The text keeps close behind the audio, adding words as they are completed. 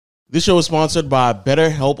This show is sponsored by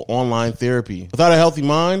BetterHelp Online Therapy. Without a healthy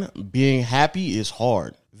mind, being happy is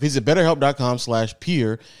hard. Visit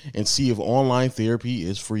BetterHelp.com/peer and see if online therapy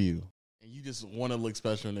is for you. And you just want to look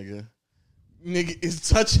special, nigga. Nigga, it's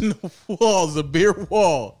touching the walls, the bare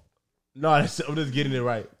wall. No, I'm just getting it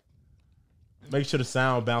right. Make sure the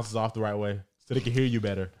sound bounces off the right way so they can hear you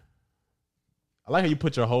better. I like how you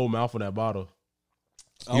put your whole mouth on that bottle.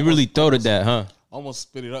 You really throw it that, huh? Almost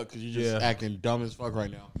spit it up because you're just acting dumb as fuck right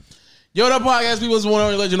now. Yo, that podcast people is one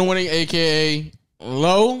on Legend of Winning, a.k.a.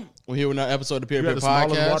 Low. We're here with another episode of the Peer You got the Podcast.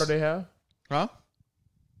 smallest water they have? Huh?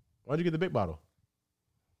 Why'd you get the big bottle?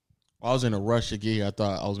 I was in a rush to get here. I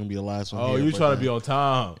thought I was going to be the last one. Oh, you trying to be on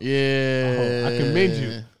time. Yeah. I commend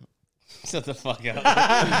you. Shut the fuck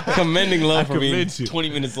up. Commending Low for being 20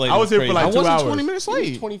 minutes late. I was here for like 2 hours. I wasn't 20 minutes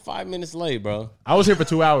late. 25 minutes late, bro. I was here for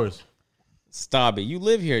 2 hours. Stop it. You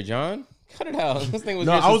live here, John. Cut it out. This thing was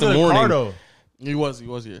No, here I was since in the the morning. car, though. He was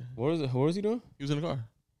here. What was he doing? He was in the car.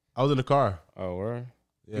 I was in the car. Oh, where?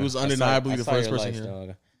 Yeah. He was undeniably the first person here.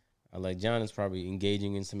 Dog. I like John is probably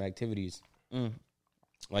engaging in some activities.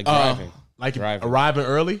 Like Like driving. arriving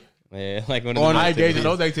early. Yeah, like one of I the engage in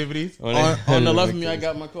those activities. On the left of me, I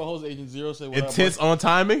got my co-host, Agent Zero. Say what Intense on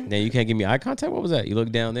timing. Then you can't give me eye contact? What was that? You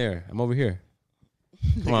look down there. I'm over here.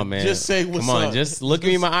 Come on, man. Just say what's Come on, up. just look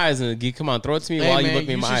me in my eyes and come on, throw it to me Hey, while man, you look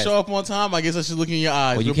me in my you eyes. should show up on time. I guess I should look in your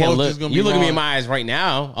eyes. Well, you We're can't both look. just gonna You be look at me in wrong. my eyes right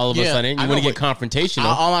now. All of a Yeah, sudden, I you want know, to get confrontational.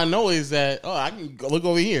 All I know is that I can go look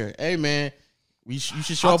over here. Hey, man, you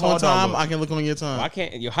should show How up on tall time. do I look? I can look on your time. I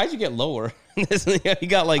can't. How'd you get lower? You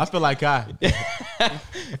got like. I feel like Kai.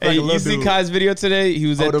 Hey, you see dude. Kai's video today? He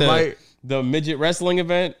was at the the midget wrestling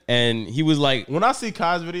event, and he was like, When I see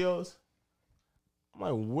Kai's videos, I'm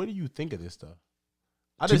like, what do you think of this stuff?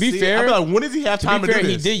 To be fair, I be like, when does he have time to do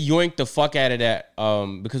he this? did yoink the fuck out of that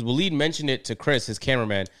because Waleed mentioned it to Chris, his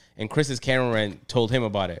cameraman, and Chris's cameraman told him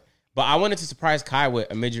about it. But I wanted to surprise Kai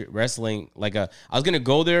with a midget wrestling. I was going to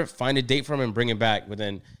go there, find a date for him, and bring him back. But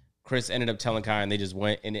then Chris ended up telling Kai, and they just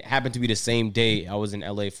went. And it happened to be the same day I was in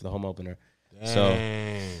LA for the home opener. Dang. So,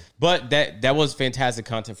 but that was fantastic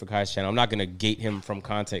content for Kai's channel. I'm not going to gate him from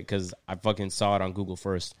content because I fucking saw it on Google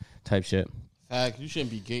first type shit. Fact, you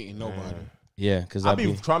shouldn't be gating nobody. Yeah, because I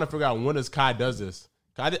be trying to figure out when does Kai does this.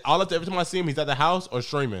 Every time I see him, he's at the house or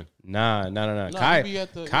streaming. Nah. he be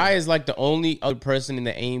at the- Kai is like the only other person in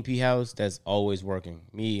the AMP house that's always working.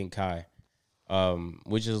 Me and Kai,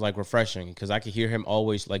 which is like refreshing because I could hear him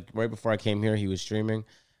always. Like right before I came here, he was streaming,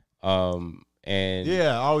 and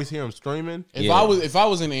Yeah, I always hear him streaming. If I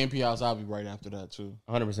was in the MP house, I'd be right after that too.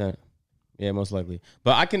 100%. Yeah, most likely.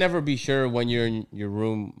 But I can never be sure when you're in your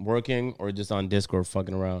room working or just on Discord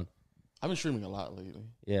fucking around. I've been streaming a lot lately.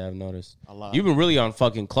 Yeah, I've noticed. A lot. You've been really on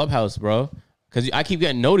fucking Clubhouse, bro. Because I keep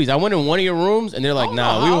getting notices. I went in one of your rooms and they're like, I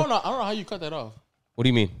don't know how you cut that off. What do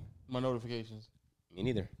you mean? My notifications. Me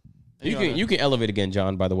neither. You You can elevate again,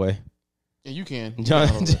 John, by the way. Yeah, you can. John,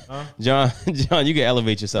 Huh? John, you can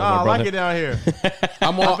elevate yourself, my I brother. like it down here.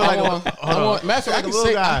 I'm on. Matter of fact, I can little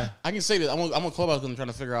say. guy. I can say this. I'm on Clubhouse because I'm trying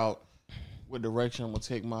to figure out what direction I'm gonna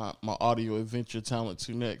take my audio adventure talent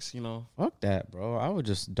to next. You know. Fuck that, bro. I would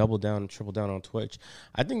just double down, triple down on Twitch.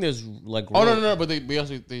 I think there's like. Oh no! But they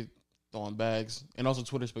also throwing bags, and also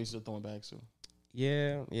Twitter Spaces are throwing bags too.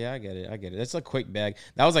 Yeah, I get it. That's a quick bag.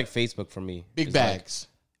 That was like Facebook for me. Big It's bags.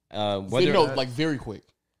 Like, like very quick.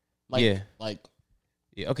 Yeah,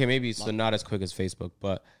 okay, maybe it's not as quick as Facebook,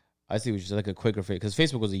 but I see what you're saying, like a quicker phase because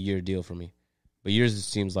Facebook was a year deal for me, but yours it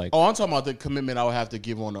seems like. Oh, I'm talking about the commitment I would have to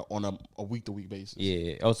give on a week to week basis.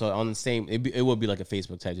 Yeah. Also on the same, it would be like a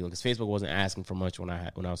Facebook type deal because Facebook wasn't asking for much when I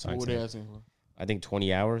was signed. What were they asking for? I think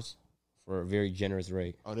 20 hours for a very generous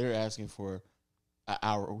rate. Oh, they're asking for an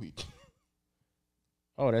hour a week.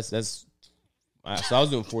 Oh, that's. So I was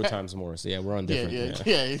doing 4 times more. So yeah, we're on different.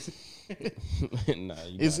 Yeah. Nah,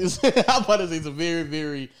 It's how about it? It's a very,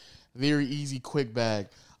 very, very easy, quick bag.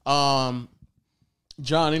 John,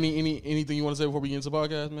 anything you want to say before we get into the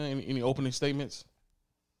podcast, man? Any opening statements?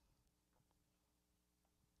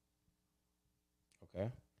 Okay.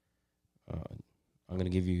 I'm gonna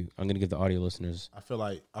give the audio listeners. I feel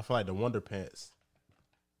like the Wonder Pants.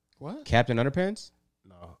 What? Captain Underpants?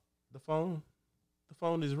 No, the phone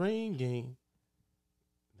is ringing.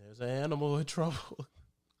 There's an animal in trouble.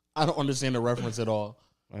 I don't understand the reference at all.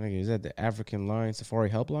 I think is that the African Lion Safari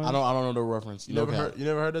Helpline? I don't know the reference. You never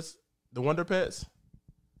heard this? The Wonder Pets?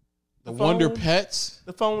 The Wonder Pets?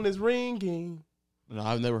 The phone is ringing. No,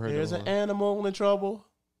 I've never heard There's that. an animal in trouble.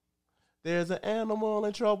 There's an animal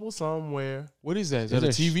in trouble somewhere. What is that? Is that a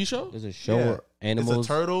TV show? There's a show where animals. It's a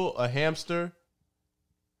turtle, a hamster,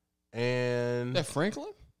 and... That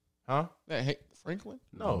Franklin? Huh? That Franklin?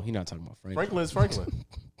 No, he's not talking about Franklin. Franklin's Franklin.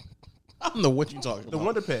 don't know what you're talking The about.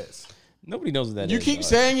 Wonder Pets. Nobody knows what that You is. keep dog.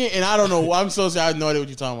 saying it, and I don't know. I'm so sorry. I have no idea what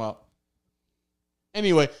you're talking about.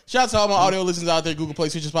 Anyway, shout out to all my audio listeners out there, Google Play,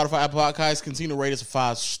 Stitcher, Spotify, Apple Podcasts. Continue to rate us a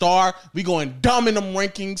 5-star. We going dumb in them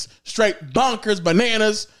rankings, straight bonkers,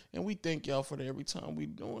 bananas. And we thank y'all for that every time we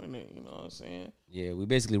doing it. You know what I'm saying? Yeah, we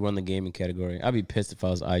basically run the gaming category. I'd be pissed if I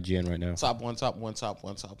was IGN right now. Top one, top one, top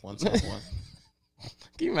one, top one, top one.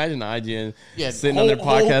 Can you imagine the IGN Yeah, sitting on their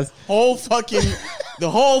podcast?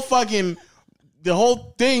 The whole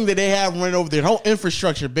thing that they have running over their whole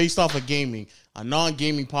infrastructure based off of gaming. A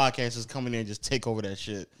non-gaming podcast is coming in and just take over that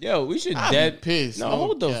shit. Yo, we should I'd be pissed. No, No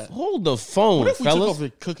hold the phone, What if we took fellas. over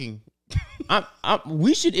cooking?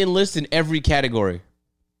 We should enlist in every category.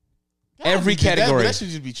 Every That- category. That should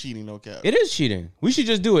just be cheating, no cap. It is cheating. We should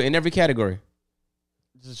just do it in every category.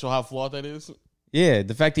 Just show how flawed that is. Yeah,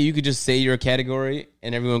 the fact that you could just say your category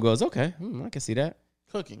and everyone goes, okay, I can see that.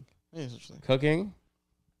 Cooking. Yeah, it's interesting. Cooking.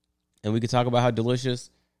 And we could talk about how delicious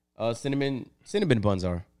cinnamon buns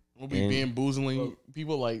are. We'll be bamboozling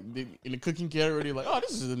people like in the cooking category. They're like, oh,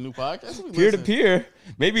 this is a new podcast. Let me Peer to listen. peer.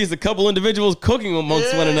 Maybe it's a couple individuals cooking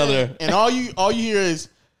amongst one Yeah. another. And all you hear is,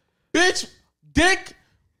 bitch, dick,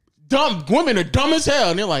 dumb. Women are dumb as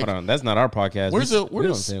hell. And they're like, Hold on, that's not our podcast. Where's we, the- we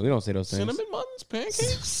where's don't say those things. cinnamon buns,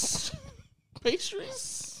 pancakes,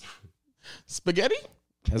 pastries, spaghetti,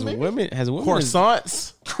 Has maybe? women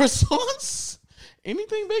Croissants. croissants,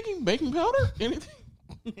 anything baking powder,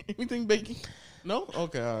 anything baking. No,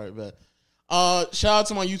 okay, all right, bet. Shout out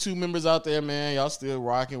to my YouTube members out there, man. Y'all still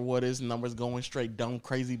rocking with us. Numbers going straight dumb,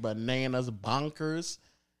 crazy, bananas, bonkers.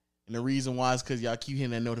 And the reason why is because y'all keep hitting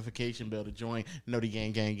that notification bell to join. Know the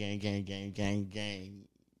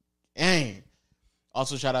gang.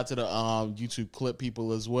 Also, shout out to the YouTube clip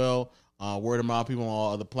people as well. Word of mouth people on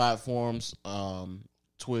all other platforms.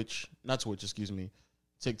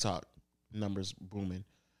 TikTok numbers booming.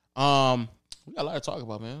 We got a lot to talk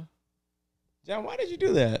about, man. John, why did you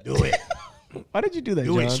do that? Do it. Why did you do that,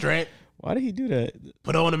 Do John? it, Strength. Why did he do that?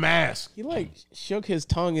 Put on a mask. He like shook his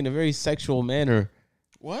tongue in a very sexual manner.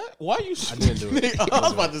 What? Why are you? I didn't do it. I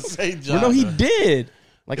was about to say, John. Well, no, he did.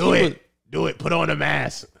 Like Do he it. Do it. Put on a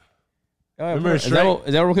mask. Was, Remember is that what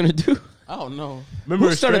we're gonna do? I don't know. Remember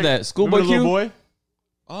Who started Strength? that? Schoolboy Remember the Q? little boy?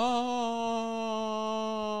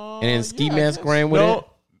 And then Ski yeah, I Mask guess. ran with No.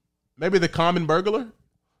 Maybe the common burglar? it.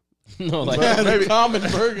 No, like Yeah, Maybe. the common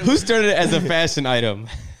burger. who started it as a fashion item?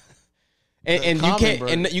 And you common can't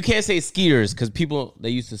burger. you can't say skiers because people they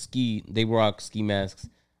used to ski, they rock ski masks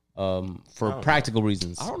for practical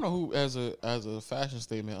reasons. I don't know who as a fashion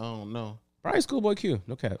statement. I don't know. Probably Schoolboy Q.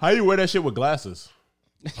 No cap. How you wear that shit with glasses?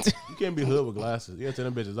 You can't be hood with glasses. You gotta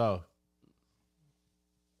take them bitches off.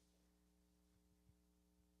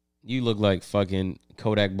 You look like fucking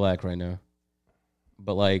Kodak Black right now,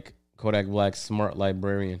 but like Kodak Black's smart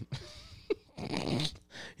librarian.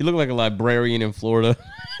 You look like a librarian in Florida.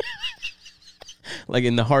 Like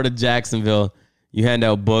in the heart of Jacksonville, you hand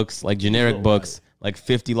out books, like generic look books, like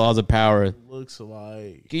 50 Laws of Power. Looks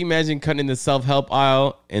like Can you imagine cutting in the self-help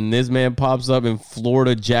aisle and this man pops up in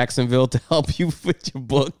Florida, Jacksonville to help you with your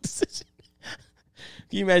book decision?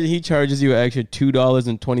 Can you imagine he charges you an extra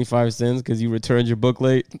 $2.25 because you returned your book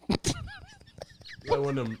late? like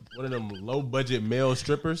one of them low budget male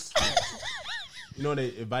strippers. You know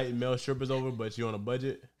they invite male strippers over, but you're on a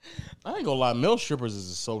budget. I ain't gonna lie. Male strippers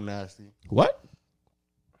is so nasty. What?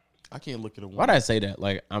 I can't look at a woman. Why'd I say that?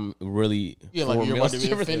 Like I'm really Yeah, like for you're male about to be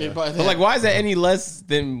strippers? offended by that. But like, why is that any less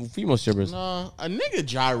than female strippers? Nah, a nigga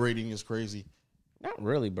gyrating is crazy. Not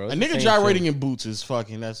really, bro. A It's the nigga same gyrating shit. in boots is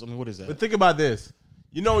fucking. What is But that? think about this.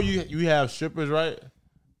 You know you have strippers, right?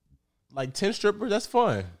 Like 10 strippers, that's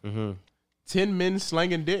fun. Mm-hmm. 10 men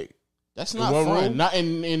slanging dick. That's not one fun. room? Not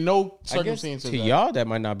in no I guess circumstances. to that- y'all that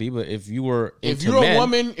might not be, but if you were if into you're men,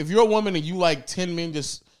 a woman and you like 10 men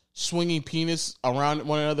just swinging penis around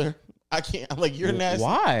one another, I can't. Like you're nasty.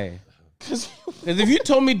 why? Because Because if you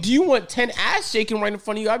told me, do you want 10 ass shaking right in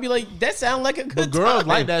front of you? I'd be like, that sound like a good But girls time.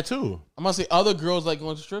 like that too. I'm gonna say other girls like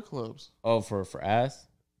going to strip clubs. Oh, for ass?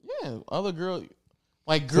 Yeah, other girls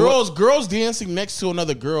like girls dancing next to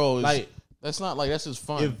another girl is Like that's not like that's just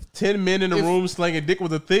fun. if 10 men in the If- room slanging dick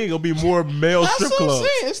was a thing, it'll be more male That's strip what I'm clubs.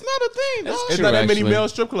 saying. It's not a thing. dog. It's true, not that many actually. male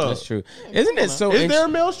strip clubs. That's true. Isn't it so Is there a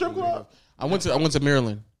interesting? male strip club? I went to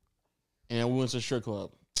Maryland, and we went to a strip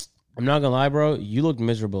club. I'm not going to lie, bro. You looked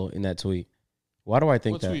miserable in that tweet. Why do I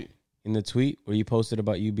think What that? tweet? In the tweet where you posted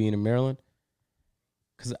about you being in Maryland?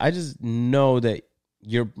 Because I just know that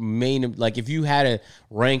your main, like if you had a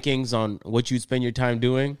rankings on what you'd spend your time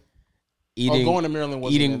doing, eating, Going to Maryland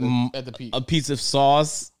wasn't eating at the peak. a piece of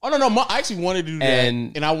sauce. Oh no, I actually wanted to do that,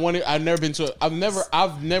 And- and I've never been to. I've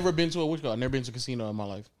never been to a what's it called? I've never been to a casino in my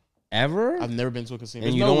life. Ever? I've never been to a casino.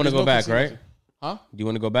 And There's you don't want to there's go back, casinos. right? Huh? Do you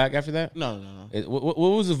want to go back after that? No. What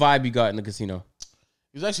was the vibe you got in the casino?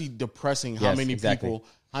 It was actually depressing how Yes, many exactly.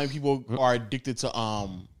 people are addicted to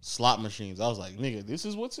slot machines. I was like, nigga, this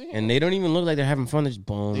is what's in here. And they don't even look like they're having fun. They're just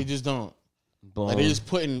boom, They just don't. boom. Like, they're just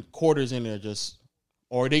putting quarters in there,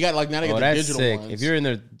 or they got now they got Oh, the that's digital sick. ones. If you're in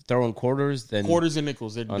there throwing quarters, then quarters and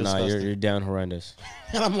nickels, they're oh no, disgusting. you're down horrendous.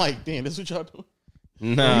 And I'm like, damn, this what y'all doing?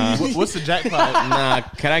 Nah, What's the jackpot? nah.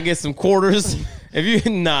 Can I get some quarters? If you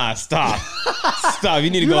stop. You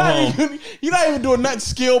need to go home. You're not even doing nothing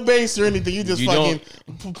skill based or anything. You just You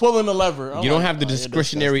fucking pulling the lever. I'm You don't like, have the oh, you're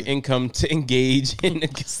discretionary disgusting. income to engage in a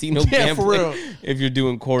casino Yeah, for gambling real. if you're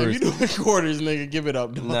doing quarters. If you doing quarters, nigga, give it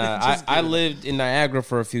up. Dog. Nah, Just I give it up. lived in Niagara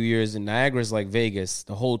for a few years, and Niagara's like Vegas.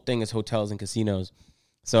 The whole thing is hotels and casinos.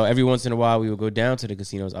 So every once in a while, we would go down to the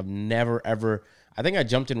casinos. I've never, ever, I think I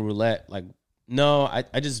jumped in roulette. No,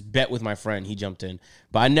 I just bet with my friend. He jumped in.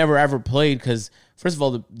 But I never, ever played because, first of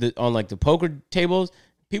all, on like the poker tables,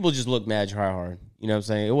 people just look mad try hard. You know what I'm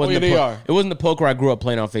saying? It wasn't they are. It wasn't the poker I grew up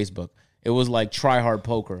playing on Facebook. It was like try hard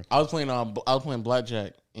poker. I was playing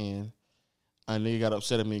blackjack, and a nigga got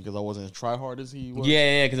upset at me because I wasn't as try hard as he was.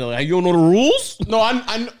 Yeah, because like, you don't know the rules? No,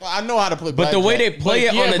 I know how to play. But the way they play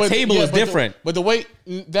it on the table is different. But the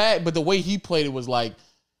way he played it was like,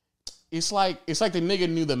 it's like the nigga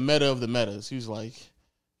knew the meta of the metas. He was like,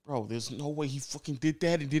 bro, there's no way he fucking did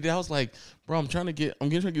that and did that. I was like, bro, I'm trying to get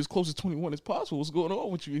as close to 21 as possible. What's going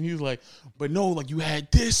on with you? And he was like, but no, like you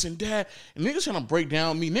had this and that. And niggas trying to break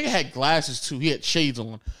down me. Nigga had glasses too. He had shades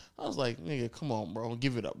on. I was like, nigga, come on, bro,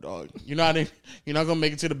 give it up, dog. You're not gonna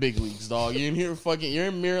make it to the big leagues, dog. You're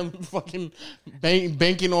in Maryland, fucking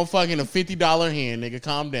banking on fucking a $50 hand, nigga.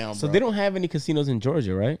 Calm down, So bro. they don't have any casinos in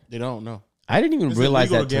Georgia, right? They don't know. I didn't even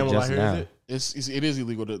realize illegal that to till gamble just out here, now. is it? It is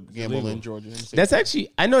illegal to gamble illegal. in Georgia. That's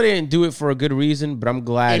actually, I know they didn't do it for a good reason, but I'm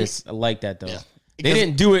glad And- it's like that though. Yeah. They Because-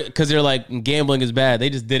 didn't do it because they're like gambling is bad.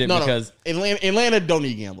 They just did it no, because Atlanta don't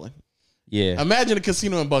need gambling. yeah, Imagine a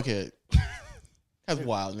casino in Buckhead. That's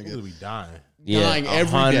wild, Niggas nigga. be dying. yeah, Dying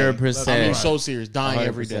every day. 100%. I mean, so serious. Dying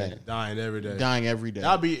every day. 100%. Dying every day. Dying every day.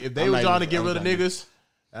 That'll be if they I'm were not trying to even- get I'm rid of not even- niggas.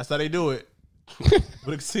 That's how they do it.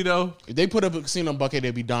 But a casino, If they put up a casino in Buckhead,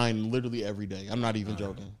 they'd be dying literally every day. I'm not even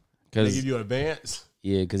joking. they because give you an advance.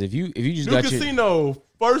 if you just New got your casino,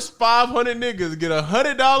 first 500 niggas get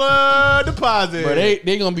 $100 deposit. But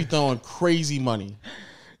they gonna be throwing crazy money.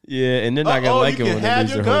 and they're not gonna like you it can when they have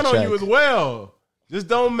lose your their whole gun on check. you as well. Just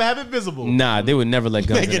don't have it visible. Nah, they would never let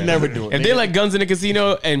guns. They in can there. never do it. If they let guns in a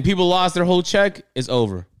casino and people lost their whole check, it's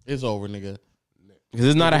over It's over, nigga. because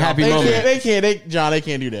it's not a happy They moment.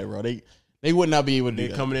 can't do that, bro. They would not be able to do They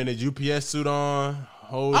that. coming in a UPS suit on,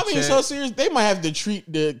 whole I mean, check. so serious. They might have to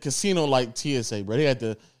treat the casino like TSA, bro. They had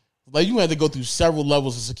to, you have to go through several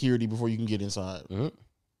levels of security before you can get inside.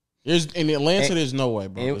 There's in Atlanta, And- there's no way,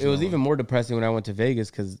 bro. It There's was no even way. more depressing when I went to Vegas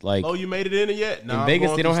because like Oh, you made it in it yet? No, In I'm Vegas,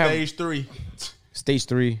 going they don't through have- stage 3 stage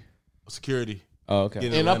 3. security. Oh, okay.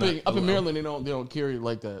 Get And up Atlanta. in Maryland, they don't carry it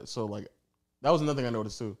like that. So like, that was another thing I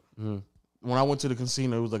noticed too. When I went to the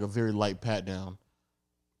casino, it was like a very light pat down.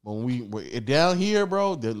 When we were down here,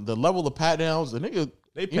 bro, the level of pat downs, the nigga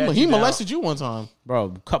They pat he you down. molested you one time.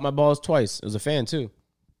 Bro, cut my balls twice. It was a fan too.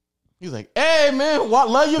 He's like, "Hey man,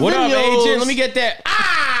 love your What videos. up, agent? Let me get that.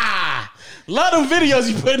 Ah! love them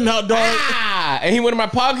videos you putting out, dog." Ah! And he went in my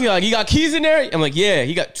pocket. He like, you got keys in there? I'm like, yeah.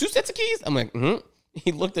 He got 2 sets of keys? I'm like,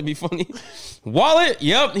 He looked at me funny. Wallet?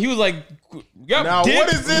 Yep. He was like, yep. Now, dick,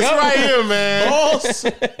 what is this yep. right here, man? Balls.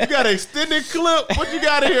 You got an extended clip? What you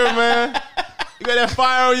got in here, man? You got that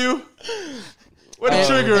fire on you? Where the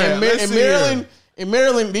trigger at? Let's see here. In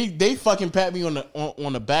Maryland, they fucking pat me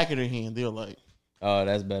on the back of their hand. They're like, Oh,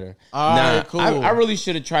 that's better. All right, cool. I really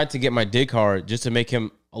should have tried to get my dick hard just to make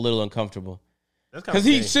him a little uncomfortable. That's kinda Because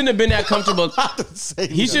he gay. shouldn't have been that comfortable.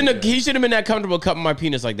 He should shouldn't have been that comfortable cutting my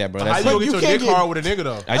penis like that, bro. How That's you gonna you get your can't dick get- hard with a nigga,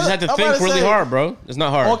 though? I just had to I'm think about to really say- hard, bro. It's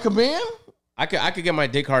not hard. on command. I could get my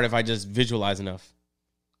dick hard if I just visualize enough.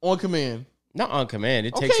 On command. Not on command.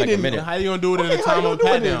 It Okay, takes like a then. minute. How you gonna do it in Okay, the how time you of a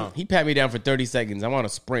gonna pat do it down? He pat me down for 30 seconds. I'm on a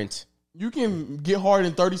sprint. You can get hard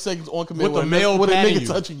in 30 seconds on command With the male with a patting nigga you.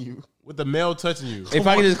 touching you. With the male touching you. If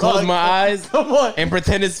I can just close dog. my eyes Come on. and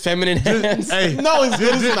pretend it's feminine hands. Hey, No, it's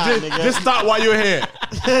good. It's just, not, just, nigga. just stop while you're ahead.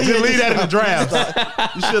 Just leave that in the draft.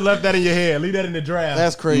 You should have left that in your head. Leave that in the draft.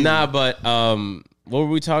 That's crazy. Nah, but what were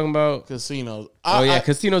we talking about? Casinos. Oh yeah,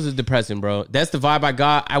 casinos is depressing, bro. That's the vibe I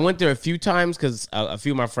got. I went there a few times because a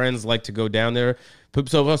few of my friends like to go down there.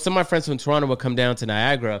 So some of my friends from Toronto would come down to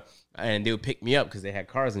Niagara and they would pick me up because they had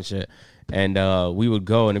cars and shit. And we would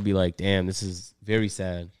go and it'd be like, damn, this is very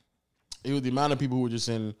sad. It was the amount of people who were just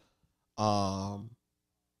in,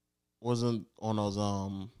 wasn't on those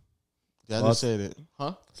I just Slots? said it,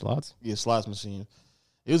 huh? Slots? Yeah, slots machine.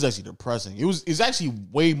 It was actually depressing. It's actually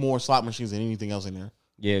way more slot machines than anything else in there.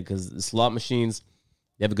 Yeah, because the slot machines,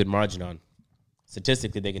 they have a good margin on.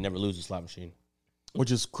 Statistically, they can never lose a slot machine.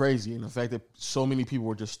 Which is crazy. And the fact that so many people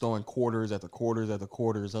were just throwing quarters after quarters after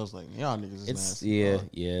quarters. I was like, y'all niggas is It's nasty.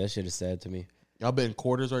 yeah, that shit is sad to me. Y'all betting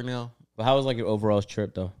quarters right now? But how was like your overall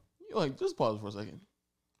trip though? You're like, just pause for a second.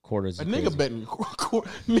 Quarters. A is nigga crazy. betting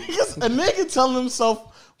niggas. A nigga telling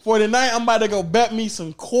himself for the night, I'm about to go bet me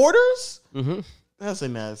some quarters. Mm-hmm. That's a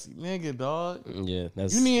nasty nigga, dog. Yeah,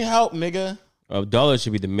 that's You need help, nigga. $1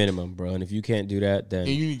 should be the minimum, bro. And if you can't do that, then And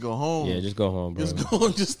you need to go home. yeah, just go home, bro.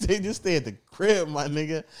 Just stay at the crib, my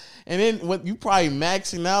nigga. And then what you probably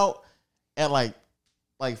maxing out at like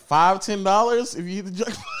 $5-10 if you hit the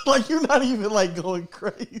jackpot. Like you're not even like going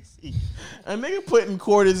crazy. A nigga putting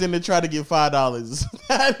quarters in to try to get $5.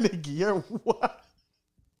 That nigga, you're what?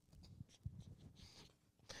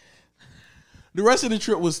 The rest of the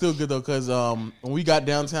trip was still good though, because when we got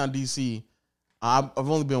downtown DC, I've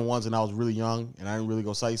only been once and I was really young and I didn't really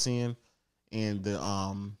go sightseeing. And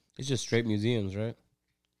the It's just straight museums, right?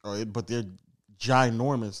 but they're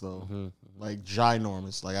ginormous though, like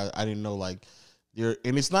ginormous. Like I didn't know like they're,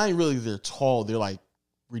 and it's not even really they're tall. They're like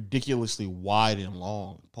ridiculously wide and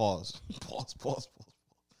long. Pause.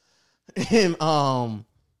 And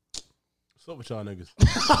What's up with y'all niggas?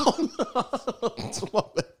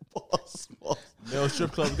 Pause. Male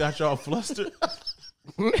strip clubs got y'all flustered.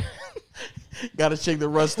 Gotta shake the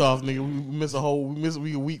rust off, nigga.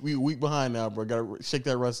 We a week behind now, bro. Gotta shake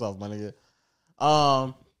that rust off, my nigga.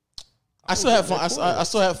 I still have fun. I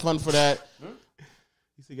still have fun for that.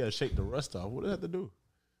 He said you gotta shake the rust off. What does that have to do?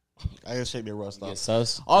 I gotta shake that rust off. Get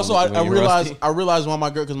sus. Also, When I you're realized rusty. why my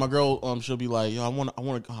girl, because my girl, she'll be like, yo, I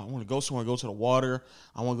want to go somewhere, go to the water.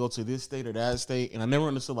 I want to go to this state or that state, and I never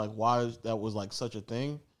understood like why that was like such a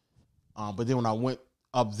thing. But then when I went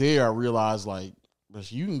up there, I realized like,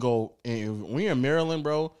 you can go, and when you're in Maryland,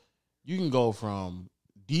 bro, you can go from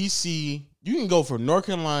DC, you can go from North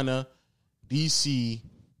Carolina, DC,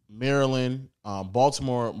 Maryland,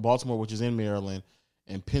 Baltimore, which is in Maryland,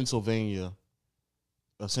 and Pennsylvania,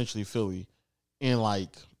 essentially Philly, in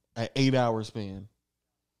like an 8-hour span.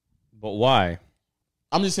 But why?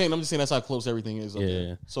 I'm just saying that's how close everything is up Yeah.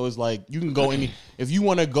 there. So it's like you can go if you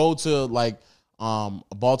want to go to like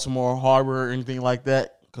Baltimore Harbor or anything like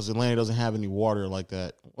that, because Atlanta doesn't have any water like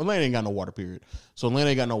that. Atlanta ain't got no water, period. So Atlanta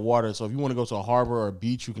ain't got no water. So if you want to go to a harbor or a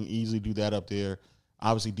beach, you can easily do that up there.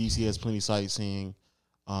 Obviously, DC has plenty of sightseeing.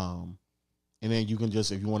 And then you can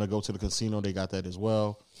just, if you want to go to the casino, they got that as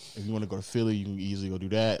well. If you want to go to Philly, you can easily go do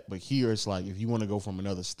that. But here, it's like if you want to go from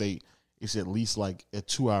another state, it's at least like a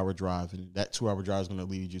 2-hour drive. And that 2-hour drive is going to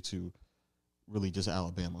lead you to really just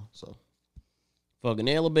Alabama. So Fucking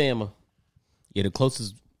Alabama. Yeah, the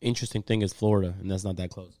closest interesting thing is Florida, and that's not that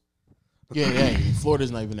close. yeah.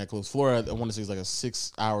 Florida's not even that close. Florida, I want to say, is like a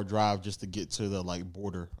 6-hour drive just to get to the like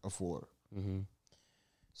border of Florida. Mm-hmm.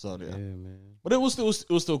 So yeah, man. but it was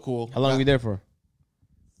still cool. How long were you there for?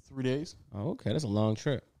 3 days. Oh, okay, that's a long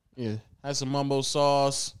trip. Yeah, had some mumbo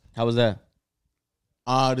sauce. How was that?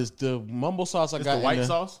 The mumbo sauce I It's got the white in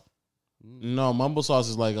sauce? No, mumbo sauce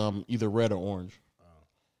is like either red or orange.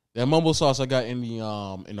 That mumbo sauce I got in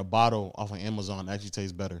the bottle off of Amazon actually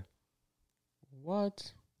tastes better.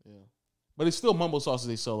 What? Yeah, but it's still mumbo sauces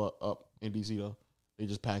they sell up in DC though. They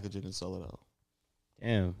just package it and sell it out.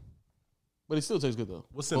 Damn. But it still tastes good though.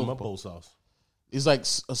 What's in mumbo sauce? It's like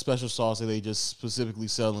a special sauce that they just specifically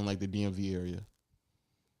sell in like the DMV area.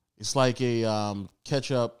 It's like a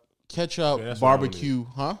ketchup that's what I barbecue,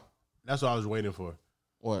 huh? That's what I was waiting for.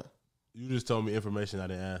 What? You just told me information I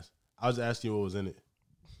didn't ask. I was asking you what was in it.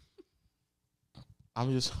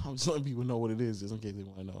 I'm just letting people know what it is, just in case they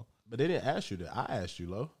want to know. But they didn't ask you that. I asked you,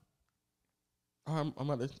 Lo. I'm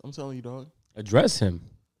telling you, dog. Address him.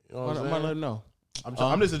 You know what I'm I'm gonna saying? let them know.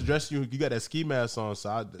 I'm just addressing you. You got that ski mask on, so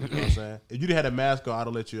you know what I'm saying? If you didn't have that mask on,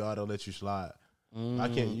 I'd let you slide. I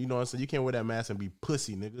can't, you know what I'm saying? You can't wear that mask and be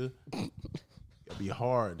pussy, nigga. You gotta be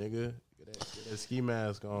hard, nigga. Get that ski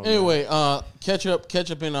mask on. Anyway,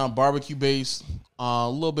 ketchup and barbecue base, a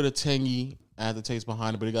little bit of tangy aftertaste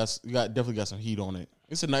behind it, but it definitely got some heat on it.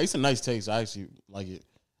 It's a nice taste. I actually like it.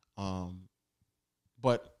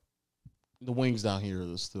 But the wings down here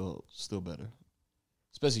are still better,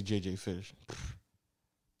 especially JJ Fish.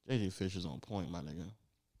 JJ Fish is on point, my nigga.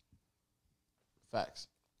 Facts.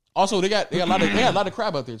 Also, they got a lot of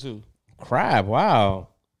crab out there too. Crab. Wow.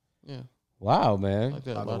 Yeah, Wow, man. like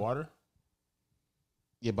that. By the water?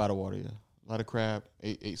 Yeah, by the water. Yeah, a lot of crab.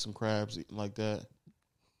 Ate some crabs like that.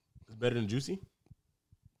 It's better than juicy?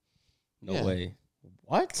 No Yeah. way.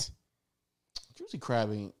 What? What Juicy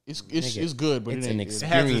crab ain't. It's Nigga, good, but it's it an ain't. It has its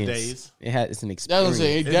experience. days. It's an That's what I'm experience.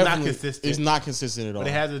 saying. It It's not definitely consistent. It's not consistent at all. But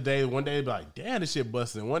it has a day. One day, it be like, damn, this shit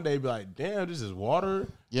busting. One day, it be like, damn, this is water.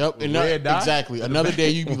 Yep, and Red dot. exactly. Another day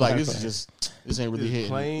you be like, this ain't really Just hitting.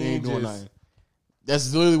 plain They ain't doing just- nothing.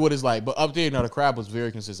 That's literally what it's like. But up there, now the crab was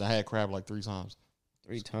very consistent. I had crab like 3 times.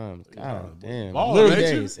 3 times. God damn. Baller, 3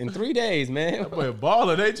 ain't you? days. In 3 days, man. That boy a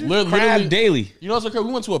baller, ain't you? Literally, Crab daily. you know what's so crazy?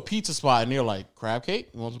 We went to a pizza spot and they're like, crab cake?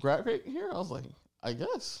 You want some crab cake here? I was like, I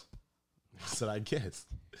guess. Said I guess.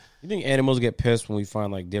 You think animals get pissed when we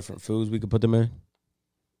find like different foods we could put them in?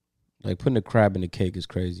 Like putting a crab in a cake is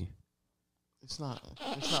crazy. It's not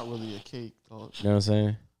really a cake, dog. You know what I'm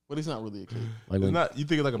saying? But it's not really a cake. Like It's when, not. You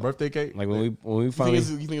think it's like a birthday cake? like when we You finally,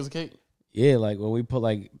 think it's a cake? yeah, like when we put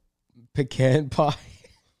like pecan pie.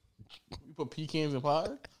 You put pecans in pie?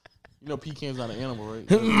 You know pecan's not an animal,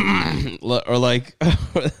 right?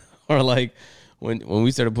 or like when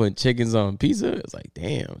we started putting chickens on pizza, it's like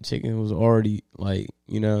damn, chicken was already like,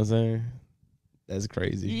 you know what I'm saying? That's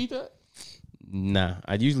crazy. You eat that? Nah,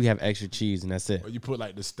 I usually have extra cheese and that's it. Or you put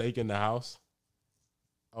like the steak in the house?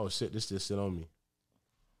 Oh shit! This just sit on me.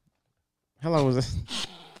 How long was this?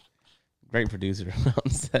 Great producer on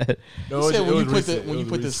set. No, You said it when was you put recent. when It you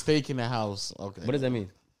was put the recent. steak in the house. Okay. What does that mean?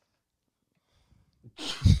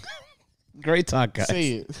 Great talk, guys.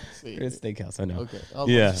 Say it. Say Great it. steakhouse. I know. Okay. I was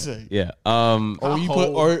Yeah. about to say. Yeah. Or when you put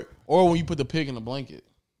Cold. or when you put the pig in the blanket.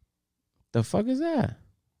 The fuck is that?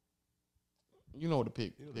 You know what a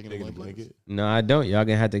pig Pig in the blanket. No, I don't. Y'all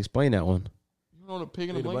gonna have to explain that one. You know what a pig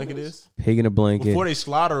in Pig the in the blanket blanket is? is? Pig in a blanket. Before they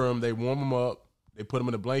slaughter them, they warm them up. They put them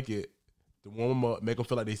in a blanket to warm them up, make them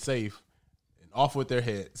feel like they're safe, and off with their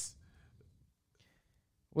heads.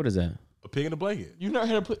 What is that? A pig in a blanket. You never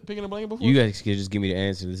had a pig in a blanket before? You guys can just give me the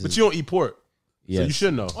answer. This But is you don't eat pork, so yes. you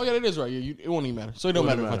should know. Oh yeah, that is right. Yeah, it won't even matter. So it don't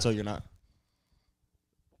Wouldn't matter if I matter. tell you or not.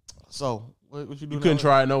 So what you do? You couldn't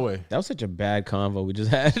try it no way. That was such a bad convo we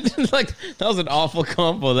just had. Like that was an awful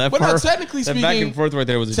convo. That But no, part, technically that back and speaking, forth right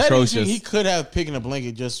there was technically atrocious. he could have pig in a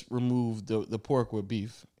blanket. Just remove the pork with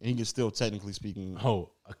beef, and he could still technically speaking.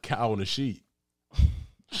 Oh, a cow and a sheep.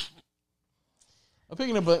 A pig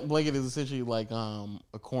in a blanket is essentially like a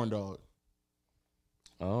corn dog,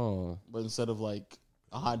 Oh, but instead of like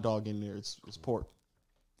a hot dog in there, it's pork.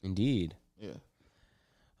 indeed. Yeah.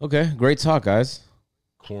 Okay, great talk, guys.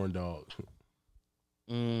 Corn dog.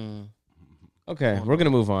 Mm. Okay, we're gonna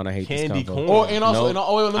move on. I hate Candy this convo. corn. Or and also, Nope. and,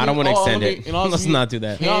 oh, let me, I don't want to oh, extend let me- it. and also Let's you- not do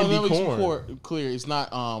that. No, Candy let me just corn. be clear. It's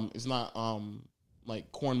not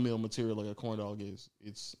like cornmeal material like a corn dog is.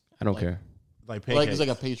 It's I don't like- care. Like like pancakes. it's like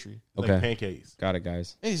a pastry. Okay. Like pancakes. Got it,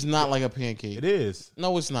 guys. It's not like a pancake. It is.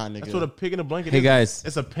 No, it's not, nigga. That's what a pig in a blanket Hey, is. guys.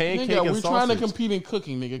 It's a pancake Nigga, and we're sausage. trying to compete in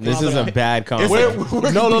cooking, nigga. This is a bad convo. We're No, competing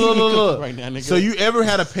in cooking look. right now, nigga. So you ever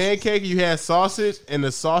had a pancake, you had sausage, and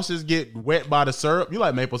the sausage get wet by the syrup? You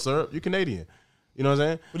like maple syrup. You're Canadian. You know what I'm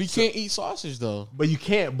saying? but he can't eat sausage though. But you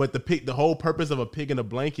can't. But the whole purpose of a pig in a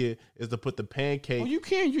blanket is to put the pancake, Oh, you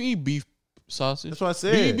can. You eat beef sausage. That's what I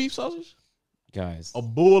said. Do you eat beef sausage? Guys. a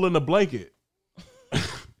bull in a blanket.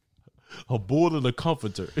 A bull in a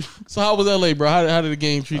comforter. So how was LA, bro? How did the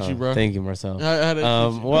game treat you, bro? Thank you, Marcel. How did it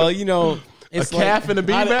treat you? Well, you know, it's a calf and a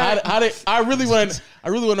How beanbag. did, I really want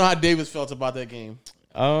to know how Davis felt about that game.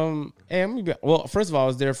 Hey, well, first of all, I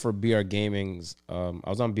was there for BR Gaming's. I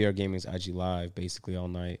was on BR Gaming's IG Live basically all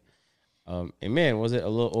night. And man, was it a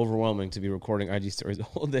little overwhelming to be recording IG stories the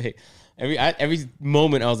whole day. Every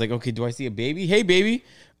moment I was like, okay, do I see a baby? Hey, baby,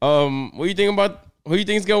 what you think about? Who you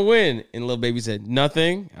think's gonna win? And little baby said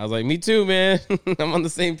nothing. I was like, me too, man. I'm on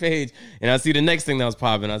the same page. And I see the next thing that was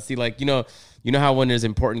popping. I see like you know how when there's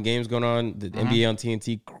important games going on, the NBA on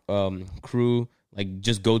TNT crew like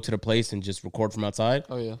just go to the place and just record from outside.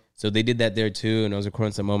 Oh yeah. So they did that there too, and I was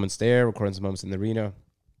recording some moments there, recording some moments in the arena.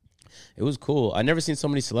 It was cool. I never seen so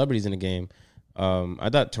many celebrities in a game. I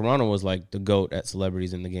thought Toronto was like the GOAT at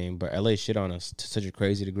celebrities in the game, but LA shit on us to such a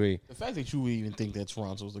crazy degree. The fact that you would even think that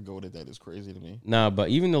Toronto's the goat at that is crazy to me. Nah, but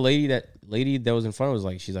even the lady that was in front was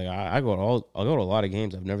like, she's like, I'll go to a lot of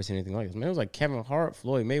games. I've never seen anything like this. Man, it was like Kevin Hart,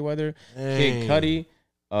 Floyd Mayweather, Kid Cudi,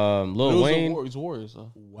 Lil Wayne. It was Warriors. Huh?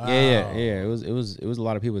 Wow. Yeah. It was a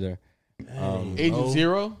lot of people there. Agent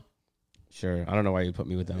Zero. Sure, I don't know why you put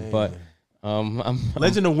me with them, but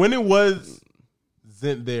Legend of Winning wasn't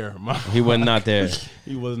there. he was not there.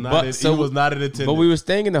 He was not. But- he so- was not in attendance. But we were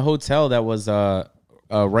staying in the hotel that was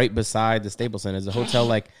right beside the Staples Center. It's a hotel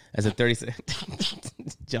like as a 30.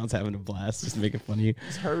 John's having a blast, just making fun of you.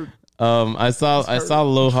 It's hurt. I saw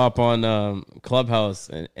Lo hop on Clubhouse,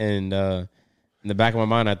 and in the back of my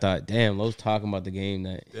mind, I thought, damn, Lo's talking about the game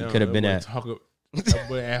that he could have been at. That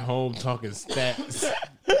boy at home talking stats.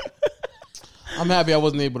 I'm happy I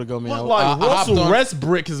wasn't able to go, man. Look like I hopped Russell on-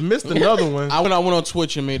 Westbrook has missed another one. I went on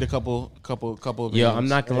Twitch and made a couple of Yo, videos. I'm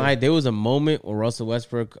not gonna lie. There was a moment where Russell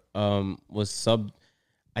Westbrook was subbed.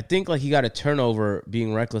 I think like he got a turnover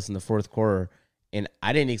being reckless in the fourth quarter, and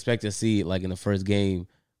I didn't expect to see it like in the first game,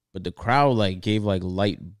 but the crowd like gave like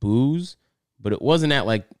light boos, but it wasn't at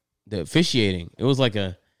like the officiating. It was like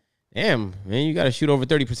a, damn man, you got to shoot over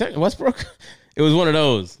 30% Westbrook. It was one of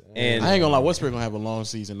those, and I ain't gonna lie, Westbrook gonna have a long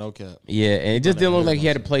season, no cap. yeah, and it just didn't look like he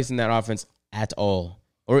had a place in that offense at all,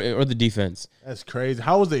 or the defense. That's crazy.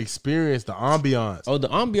 How was the experience, the ambiance? Oh, the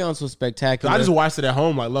ambiance was spectacular. I just watched it at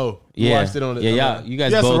home, like Low. You Yeah. watched it on the. Yeah, on yeah. the- You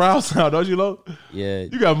guys got both- surround sound, don't you, Low? yeah,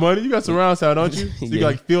 You got money. You got surround sound, don't you? So you Yeah.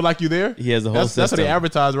 like feel like you're there. He has a whole That's what they system.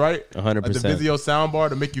 advertise, right? 100%. Like the Vizio sound bar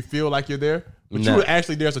to make you feel like you're there. But Nah. you were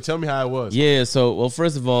actually there, so tell me how it was. Yeah, so well,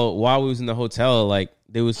 first of all, while we was in the hotel, like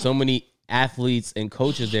there was so many athletes and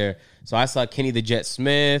coaches there. So I saw Kenny the Jet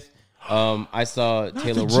Smith. I saw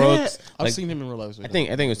Taylor the Rooks. Jet. I've Like, seen him in real life. I think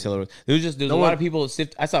it was Taylor Rooks. There was a lot of people.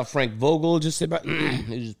 I saw Frank Vogel just sit back. There's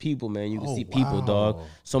just people, man. You can see people, dog.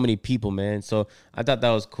 So many people, man. So I thought that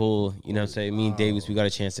was cool. You know what I'm saying? Me and Davis, we got a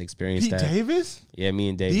chance to experience Pete that. Davis? Yeah, me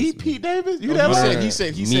and Davis. The Pete Davis? You He that said man? he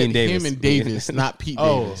said Me him and Davis. and Davis, not Pete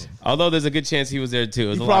Oh. Davis. Although there's a good chance he was there too. There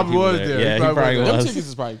was He a lot of probably people was there. Yeah, He he probably probably was Them was. tickets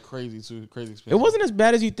is probably crazy too, crazy It expensive. wasn't as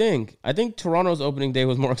bad as you think. I think Toronto's opening day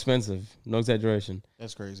was more expensive. No exaggeration.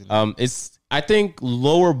 That's crazy. I think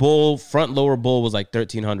front lower bowl was like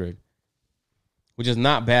 $1,300, which is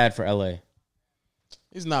not bad for LA.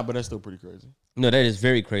 It's not, but that's still pretty crazy. No, that is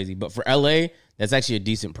very crazy. But for LA, that's actually a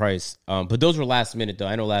decent price. But those were last minute though.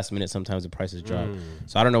 I know last minute sometimes the prices drop.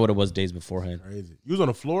 So I don't know what it was days beforehand. Crazy. You was on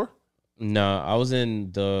the floor? No, I was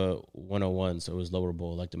in the 101, so it was lower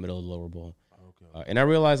bowl, like the middle of the lower bowl. And I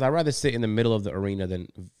realized I'd rather sit in the middle of the arena than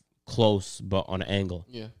close, but on an angle.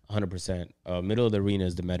 Yeah. 100%. Middle of the arena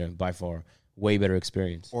is the meta by far. Way better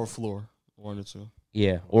experience. Or floor, one or two.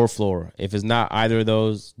 Yeah, or floor. If it's not either of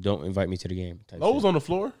those, don't invite me to the game. type Low shit. was on the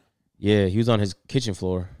floor? Yeah, he was on his kitchen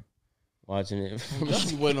floor watching it Y'all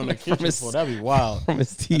be waiting on the kitchen his- floor. That'd be wild. from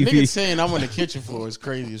his Nigga TV. saying I'm on the kitchen floor is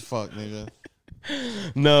crazy as fuck, nigga.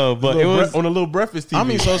 No, but it was On a little breakfast TV. I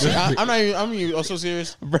mean, so I'm not even. I mean, so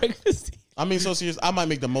serious. breakfast. I mean, so serious. I might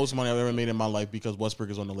make the most money I've ever made in my life because Westbrook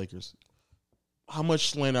is on the Lakers. How much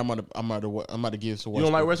slander I'm about to give to Westbrook? You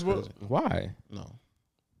don't like Westbrook? Why? No.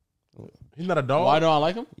 He's not a dog. Why don't I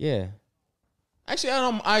like him? Yeah. Actually,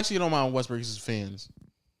 I actually don't mind Westbrook. He's his fans.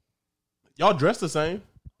 Y'all dress the same.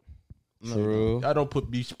 True. Y'all don't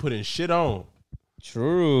be putting shit on.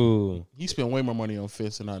 True. He spent way more money on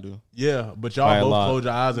fists than I do. Yeah, but By a y'all both lot. close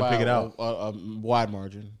your eyes and By pick it a- out. A wide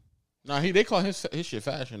margin. Nah, they call his shit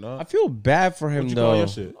fashion, dog. I feel bad for him What you call though, your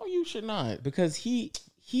shit? No, you should not. because he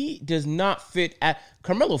does not fit at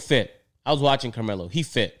Carmelo fit. I was watching Carmelo. He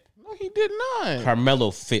fit. No, he did not.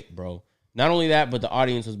 Carmelo fit, bro. Not only that, but the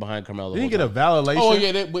audience was behind Carmelo. He the didn't whole get a time. validation. Oh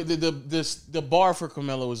yeah, but the bar for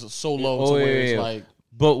Carmelo is so low to Oh, where yeah, it's yeah. like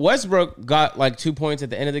But Westbrook got like 2 points at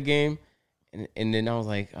the end of the game, and then I was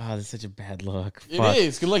like, oh, that's such a bad look. it Fuck.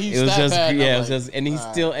 is. 'Cause look, he's It was stat just pad, and yeah, I'm it was like, just, and he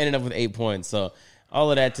alright. still ended up with 8 points. So all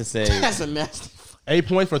of that to say, That's a nasty. 8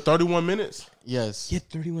 points for 31 minutes. Yes, get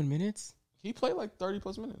 31 minutes. he played like 30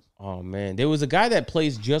 plus minutes. Oh man, there was a guy that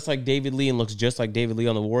plays just like David Lee and looks just like David Lee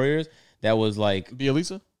on the Warriors. That was like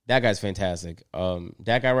Bielisa, that guy's fantastic.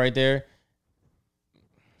 That guy right there.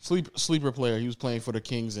 sleeper player. He was playing for the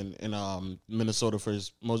Kings in Minnesota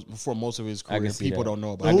for most of his I can career. see People that. don't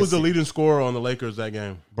know about. Who it. was the leading scorer on the Lakers that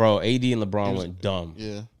game? Bro, AD and LeBron went dumb.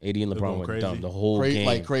 Yeah, AD and LeBron going went crazy. dumb the whole game.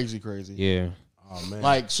 like crazy. Yeah, Oh man,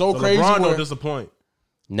 Like so so crazy. LeBron where- don't disappoint.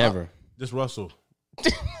 never. Just Russell.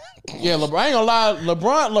 Yeah, LeBron. I ain't gonna lie.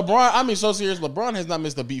 LeBron. I mean, so serious. LeBron has not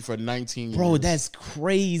missed a beat for 19 years. Bro, that's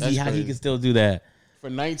crazy That's how he crazy. can still do that. for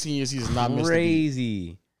 19 years. He has not missed a beat.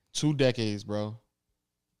 Crazy. 2 decades, bro.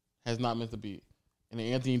 Has not missed a beat. And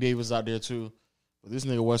then Anthony Davis out there too. But this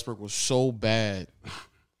nigga Westbrook was so bad.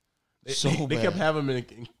 They kept having him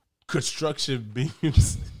in construction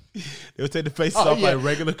beams. They would take the faces off yeah. like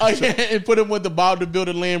regular Oh, construction. yeah, and put him with the Bob to build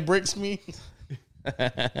a land bricks me.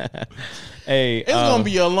 Hey, It's gonna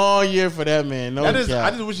be a long year for that man. No I just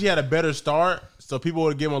cap. wish he had a better start so people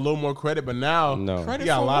would give him a little more credit. But now no. Credit he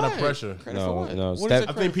got a for lot what? of pressure. Credit No, for what? no, What is Steph- it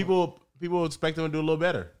I credit think for? people expect him to do a little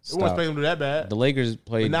better. They Stop. won't expect him to do that bad. The Lakers But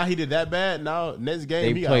played. now he did that bad. Now next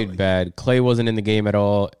game They he played got, bad. Clay wasn't in the game at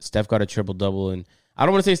all. Steph got a triple double, and I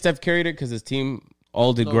don't want to say Steph carried it because his team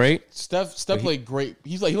all did No, great. Steph played great.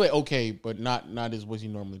 He played okay, but not as what he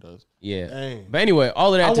normally does. Yeah. Dang. But anyway,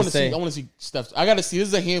 all of I that to want to say, see. I want to see Steph. I got to see. This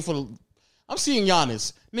is a handful of. I'm seeing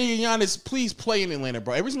Giannis. Nigga, Giannis, please play in Atlanta,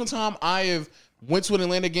 bro. Every single time I have went to an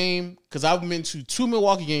Atlanta game, because I've been to 2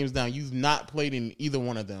 Milwaukee games now. You've not played in either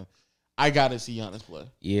one of them. I got to see Giannis play.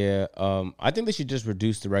 Yeah, I think they should just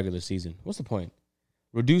reduce the regular season. What's the point?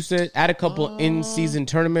 Reduce it, add a couple in-season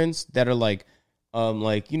tournaments that are like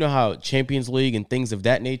you know how Champions League and things of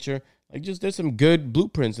that nature. Like, just there's some good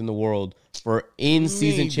blueprints in the world for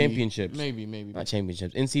in-season championships. Maybe. Not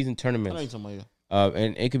championships, in-season tournaments. I know you're talking about.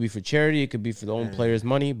 And it could be for charity, it could be for the own players'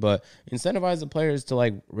 money, but incentivize the players to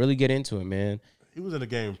like really get into it, man. He was in the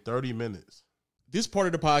game 30 minutes. This part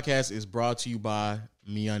of the podcast is brought to you by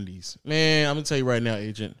MeUndies. Man, I'm gonna tell you right now,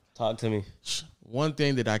 Agent. Talk to me. One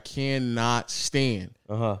thing that I cannot stand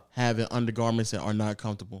having undergarments that are not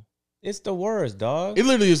comfortable. It's the worst, dog. It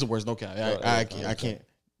literally is the worst. Okay, I can't.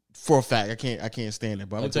 For a fact, I can't stand it.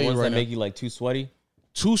 But I'm gonna tell you right now, make you like too sweaty.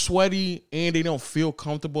 Too sweaty, and they don't feel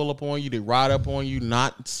comfortable upon you. They ride up on you,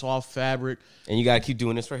 not soft fabric. And you gotta keep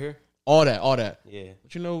doing this right here. All that. Yeah.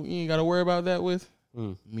 But you ain't gotta worry about that with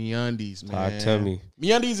MeUndies, man. Tell me.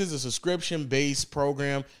 MeUndies is a subscription-based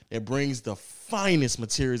program that brings the finest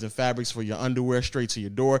materials and fabrics for your underwear straight to your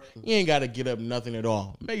door. You ain't gotta get up nothing at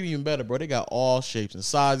all. Make it even better, bro. They got all shapes and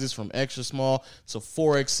sizes from extra small to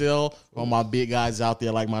 4XL. For all my big guys out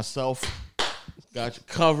there like myself. Got you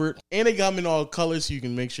covered. And they got them in all colors so you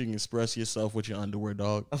can make sure you can express yourself with your underwear,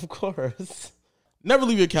 dog. Of course. Never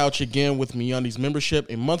leave your couch again with MeUndies membership,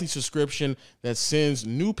 a monthly subscription that sends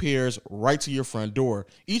new pairs right to your front door.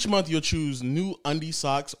 Each month, you'll choose new undie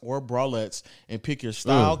socks or bralettes and pick your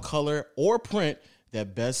style, color, or print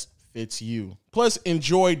that best fits you. Plus,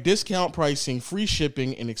 enjoy discount pricing, free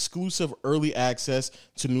shipping, and exclusive early access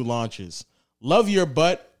to new launches. Love your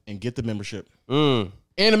butt and get the membership. And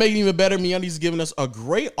to make it even better, MeUndies is giving us a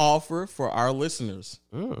great offer for our listeners.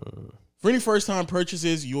 For any first-time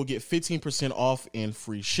purchases, you'll get 15% off and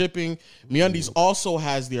free shipping. MeUndies also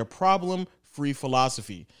has their problem-free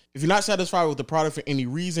philosophy. If you're not satisfied with the product for any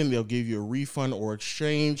reason, they'll give you a refund or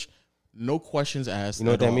exchange. No questions asked. You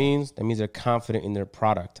know what that means? That means they're confident in their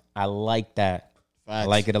product. I like that. Facts. I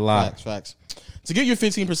like it a lot. Facts. To get your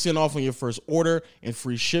 15% off on your first order and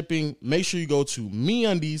free shipping, make sure you go to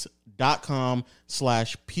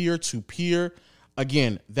MeUndies.com/peer-to-peer.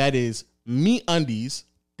 Again, that is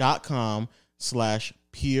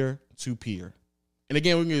MeUndies.com/peer-to-peer. And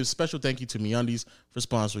again, we give a special thank you to MeUndies for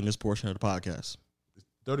sponsoring this portion of the podcast.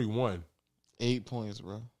 31. 8 points,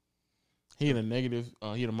 bro. He had a negative.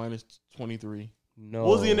 He had a minus 23. No.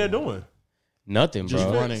 What was he in there doing? Nothing, bro.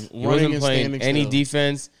 Just running He wasn't and playing standing any still.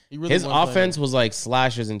 defense. He really His wasn't offense playing. was like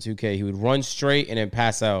slashers in 2K. He would run straight and then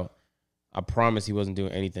pass out. I promise he wasn't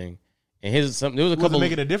doing anything. And there was a Wasn't couple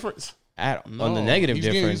making a difference. on the negative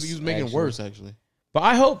difference. He was making it worse, actually. But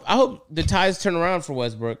I hope the ties turn around for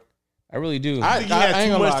Westbrook. I really do. I think he had ain't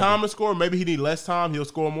too gonna much lie. time to score. Maybe he need less time. He'll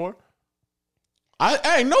score more.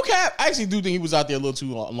 Hey, no cap. I actually do think he was out there a little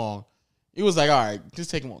too long. He was like, all right, just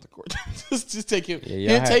take him off the court. just take him.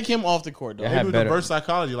 Yeah, take him off the court, though. Yeah, Maybe with the better. reverse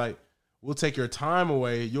psychology, like, we'll take your time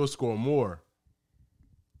away. You'll score more.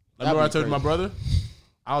 I That'd know I be told you, my crazy. brother,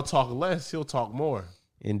 I'll talk less. He'll talk more.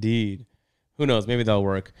 Indeed. Who knows? Maybe that'll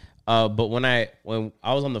work. But when I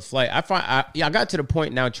was on the flight, I got to the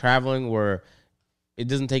point now traveling where it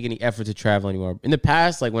doesn't take any effort to travel anymore. In the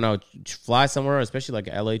past, like when I would fly somewhere, especially like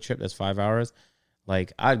an LA trip that's 5 hours,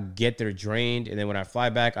 like I'd get there drained, and then when I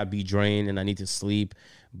fly back, I'd be drained and I need to sleep.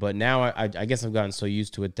 But now I guess I've gotten so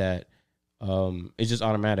used to it that it's just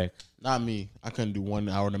automatic. Not me. I couldn't do 1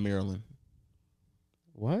 hour to Maryland.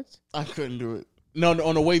 What? I couldn't do it. No,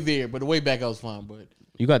 on the way there, but the way back I was fine. But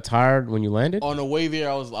You got tired when you landed? on the way there,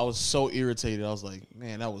 I was so irritated. I was like,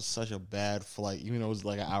 man, that was such a bad flight. Even though it was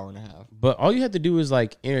like an hour and a half. But all you have to do is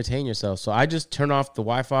like entertain yourself. So I just turn off the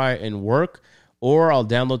Wi-Fi and work, or I'll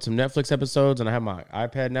download some Netflix episodes, and I have my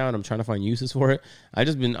iPad now, and I'm trying to find uses for it. I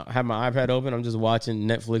just have my iPad open. I'm just watching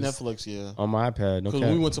Netflix Yeah. on my iPad. Because Okay.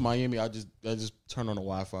 when we went to Miami, I just turned on the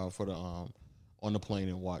Wi-Fi for the on the plane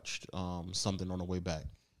and watched something on the way back.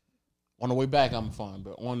 On the way back, I'm fine,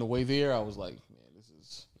 but on the way there, I was like, man, this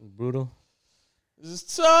is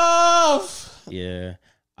tough. Yeah.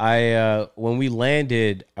 When we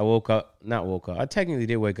landed, I technically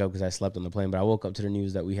did wake up because I slept on the plane, but I woke up to the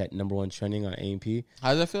news that we had #1 trending on AMP. How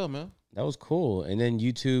does that feel, man? That was cool. And then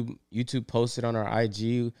YouTube posted on our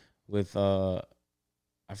IG with I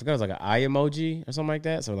forgot, it was like an eye emoji or something like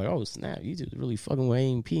that. So we're like, oh snap, YouTube's really fucking with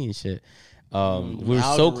AMP and shit. We were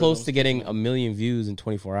so close to getting 1 million views in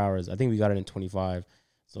 24 hours. I think we got it in 25.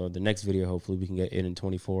 So the next video, hopefully we can get it in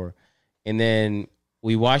 24. And then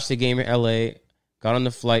we watched the game in LA, got on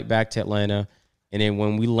the flight back to Atlanta. And then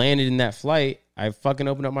when we landed in that flight, I fucking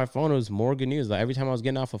opened up my phone. It was more good news. Like every time I was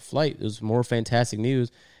getting off a flight, it was more fantastic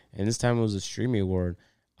news. And this time it was a streaming award.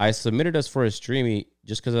 I submitted us for a streamy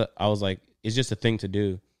just because I was like, it's just a thing to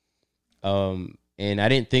do. And I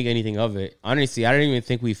didn't think anything of it. Honestly, I didn't even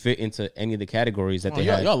think we fit into any of the categories that they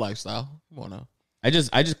had. Y'all lifestyle. Come on now. I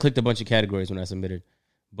just clicked a bunch of categories when I submitted,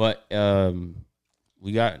 but we're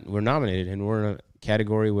nominated and we're in a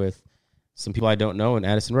category with some people I don't know and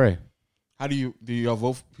Addison Rae. How do y'all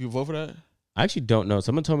vote? You vote for that? I actually don't know.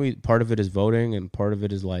 Someone told me part of it is voting and part of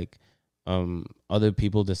it is like other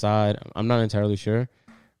people decide. I'm not entirely sure.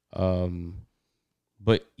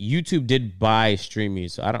 But YouTube did buy StreamMe,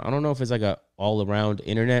 so I don't know if it's like a all around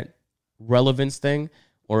internet relevance thing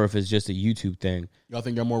or if it's just a YouTube thing. Y'all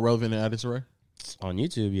think y'all more relevant than Addison Rae? On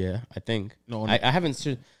YouTube, yeah, I think. No, I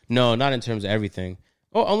haven't. No, not in terms of everything.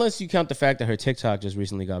 Oh, unless you count the fact that her TikTok just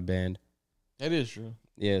recently got banned. That is true.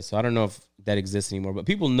 Yeah, so I don't know if that exists anymore. But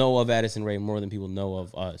people know of Addison Rae more than people know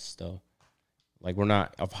of us, though. Like we're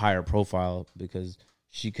not of higher profile because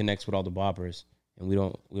she connects with all the boppers, and we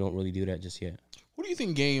don't really do that just yet. Who do you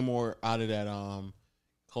think gained more out of that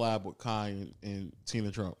collab with Kai and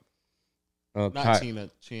Tina Trump? Not Tina,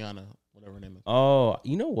 Chiana, whatever her name is. Oh,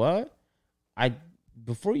 you know what?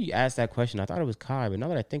 Before you asked that question, I thought it was Kai, but now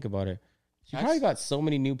that I think about it, she probably got so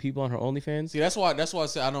many new people on her OnlyFans. See, that's why I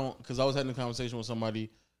said I don't, because I was having a conversation with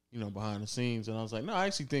somebody, behind the scenes, and I was like, no, I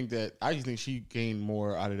actually think she gained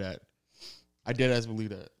more out of that. I deadass believe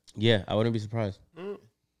that. Yeah, I wouldn't be surprised.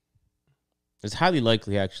 It's highly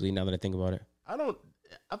likely, actually, now that I think about it. I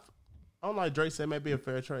don't like Drake said maybe a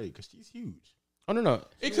fair trade because she's huge. I don't know.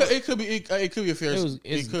 It could be a fair.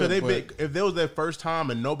 If there was their first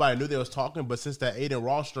time and nobody knew they was talking, but since that Aiden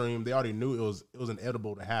Raw stream, they already knew it was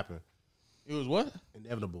inevitable to happen. It was what?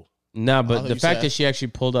 Inevitable. Nah, but the fact that she actually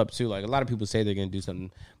pulled up too, like a lot of people say they're gonna do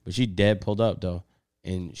something, but she dead pulled up though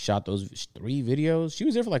and shot those 3 videos. She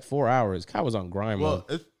was there for like 4 hours. Kai was on grind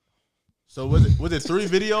mode. So was it 3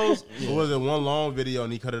 videos or was it one long video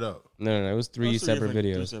and he cut it up? No, it was 3 separate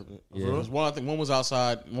videos. Yeah. It was one. I think one was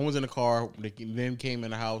outside, one was in the car. They then came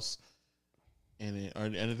in the house, and I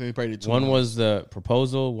think they probably did 2 One was the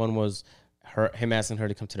proposal. One was him asking her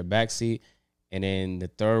to come to the back seat, and then the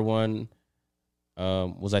third one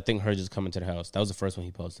was I think her just coming to the house. That was the first one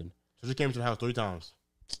he posted. So she came to the house 3 times.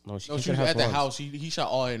 No, she was at the house. He shot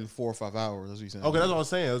all in 4 or 5 hours. That's what he said. Okay, that's what I'm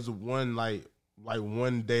saying. It was one like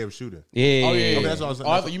 1 day of shooting. Yeah. Oh yeah. Okay, that's what I'm saying.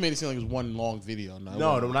 I thought you made it seem like it was one long video.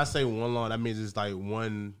 No, when I say one long, that means it's like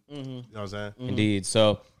one. Mm-hmm. You know what I'm saying? Mm-hmm. Indeed.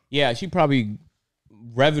 So yeah, she probably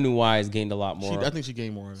revenue wise gained a lot more. I think she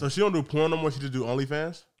gained more. So she don't do porn no more. She just do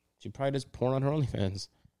OnlyFans. She probably does porn on her OnlyFans.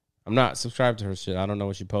 I'm not subscribed to her shit. I don't know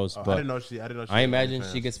what she posts, but I didn't know she. I imagine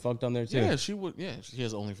she gets fucked on there too. Yeah, she would. Yeah, she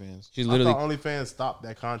has OnlyFans. She's literally OnlyFans stopped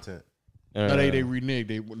that content. No, they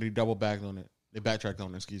reneged. They double backed on it. They backtracked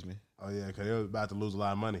on it. Excuse me. Oh yeah, because they was about to lose a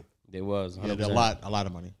lot of money. It was 100%. Yeah, a lot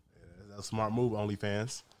of money. Yeah, that's a smart move,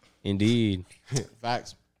 OnlyFans. Indeed.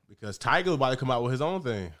 Facts. Because Tiger was about to come out with his own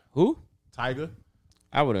thing. Who? Tiger.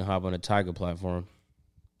 I wouldn't hop on a Tiger platform,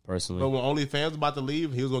 personally. But when OnlyFans was about to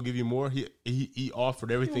leave, he was gonna give you more. He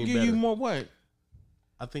offered everything Give better. you more what?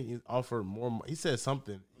 I think he offered more. He said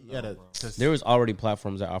something. He had there was already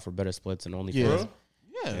platforms that offer better splits than OnlyFans.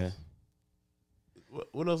 Yeah.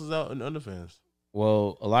 What else is out in OnlyFans?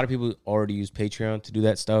 Well, a lot of people already use Patreon to do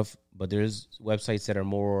that stuff, but there's websites that are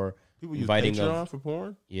more People use inviting Patreon of for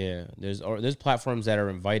porn. Yeah, there's platforms that are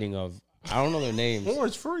inviting of. I don't know their names.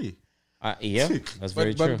 Porn's free. Yeah, that's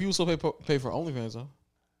very true. But people still pay for OnlyFans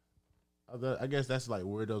though. I guess that's like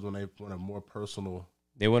weirdos when they want a more personal.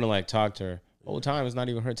 They want to like talk to her. Whole time it's not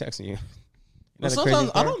even her texting you. But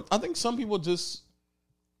sometimes I think some people just.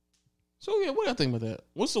 So yeah, what do I think about that?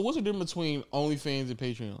 What's the difference between OnlyFans and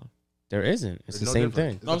Patreon? There isn't. It's There's the no same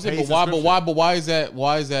difference. thing. No, I'm saying, but why is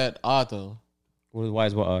that odd though? Why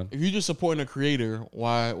is what odd? If you're just supporting a creator,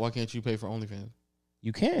 why can't you pay for OnlyFans?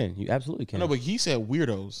 You can. You absolutely can. No, but he said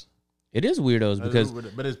weirdos. It is weirdos because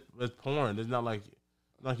but it's porn. It's not like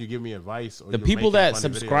you give me advice. Or the you're people making that funny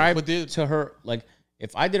subscribe videos. to her, like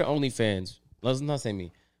if I did an OnlyFans, let's not say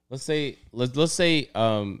me. Let's say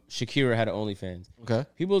Shakira had an OnlyFans. Okay,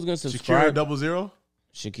 people is gonna subscribe. Shakira 00.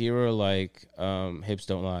 Shakira like hips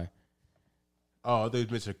don't lie. Oh, they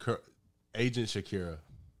mentioned Agent Shakira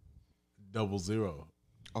 00.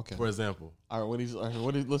 Okay. For example. All right.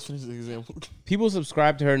 Let's finish the example. People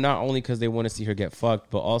subscribe to her not only because they want to see her get fucked,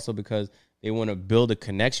 but also because they want to build a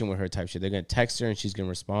connection with her type shit. They're gonna text her and she's gonna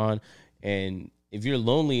respond. And if you're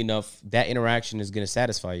lonely enough, that interaction is gonna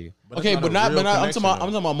satisfy you. But I'm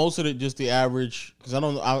talking about most of it, just the average. Because I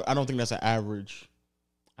don't think that's an average.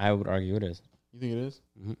 I would argue it is. You think it is?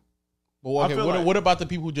 Mm-hmm. Well, okay. What about the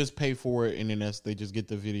people who just pay for it and then they just get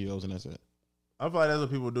the videos and that's it? I feel like that's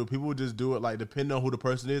what people do. People just do it like depending on who the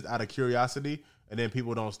person is out of curiosity, and then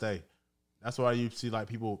people don't stay. That's why you see like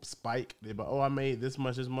people spike. They're like, "Oh, I made this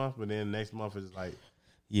much this month," but then next month is like,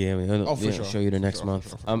 Yeah, I mean, Oh, for yeah, sure. show you the next sure, month.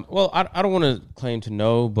 for sure. Well, I don't want to claim to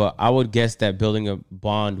know, but I would guess that building a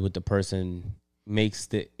bond with the person makes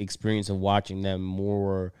the experience of watching them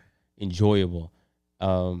more enjoyable.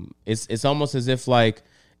 It's almost as if like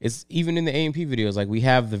it's even in the A&P videos, like we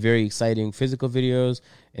have the very exciting physical videos,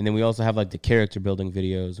 and then we also have like the character building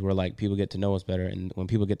videos where like people get to know us better, and when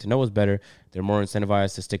people get to know us better, they're more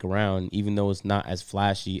incentivized to stick around, even though it's not as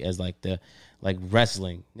flashy as like the like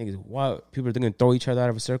wrestling. Niggas, why people are gonna throw each other out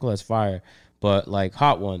of a circle? That's fire, but like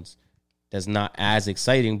Hot Ones, that's not as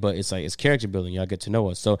exciting, but it's like it's character building. Y'all get to know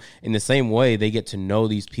us. So in the same way, they get to know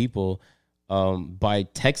these people by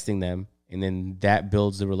texting them, and then that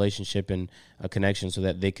builds the relationship and a connection so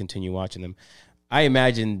that they continue watching them. I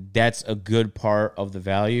imagine that's a good part of the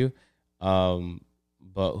value,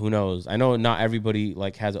 but who knows? I know not everybody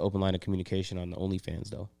like has an open line of communication on the OnlyFans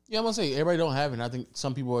though. Yeah, I'm gonna say everybody don't have it. And I think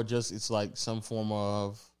some people are just it's like some form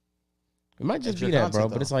of It might just Extra be that, bro. content,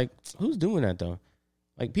 But though. it's like, who's doing that though?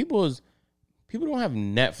 Like people don't have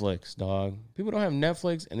Netflix, dog. People don't have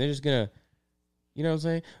Netflix, and they're just gonna, you know what I'm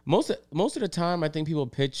saying? Most of the time, I think people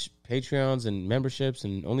pitch Patreons and memberships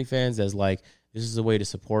and OnlyFans as like, this is a way to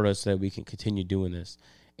support us so that we can continue doing this.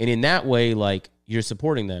 And in that way, like you're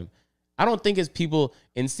supporting them. I don't think it's people,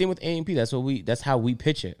 and same with A&P. That's how we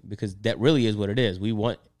pitch it, because that really is what it is. We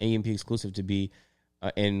want A&P exclusive to be,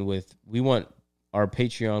 we want our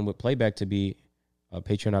Patreon with playback to be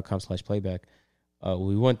patreon.com/playback.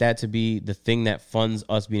 We want that to be the thing that funds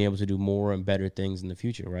us being able to do more and better things in the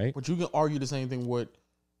future, right? But you can argue the same thing with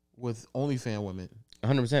OnlyFans women.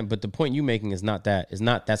 100%. But the point you making is not that. It's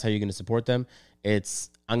not that's how you're going to support them. It's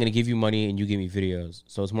I'm going to give you money and you give me videos.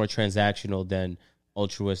 So it's more transactional than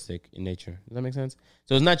altruistic in nature. Does that make sense?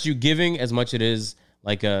 So it's not you giving as much it is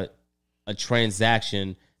like a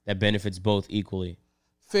transaction that benefits both equally.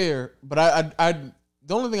 Fair, but I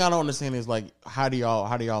the only thing I don't understand is like how do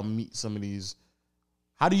y'all meet some of these?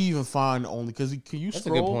 How do you even find only? Because can you That's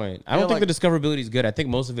scroll? a good point. I don't think the discoverability is good. I think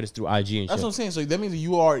most of it is through IG and shit. That's what I'm saying. So that means that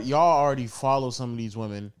y'all already follow some of these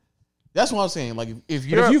women. That's what I'm saying. Like if But if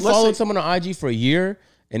you let's followed say- someone on IG for a year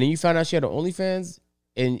and then you found out she had an OnlyFans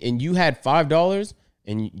and you had $5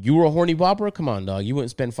 and you were a horny bopper, come on, dog. You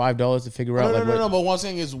wouldn't spend $5 to figure out. No. But one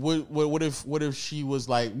thing is, what if she was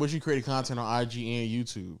like, what if she created content on IG and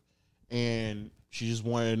YouTube, and she just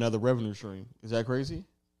wanted another revenue stream? Is that crazy?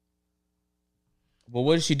 Well,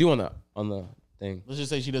 what does she do on the thing? Let's just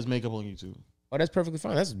say she does makeup on YouTube. Oh, that's perfectly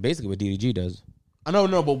fine. That's basically what DDG does. I know,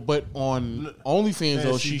 but on OnlyFans Man,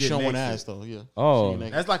 though, she she's get showing naked. ass though. Yeah. Oh. She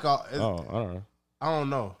naked. that's like a. Oh, I don't know. I don't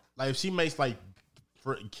know. Like if she makes like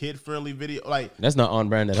kid friendly video, like That's not on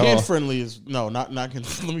brand at Kid all. friendly is not kid.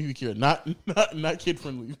 Let me be clear. Not kid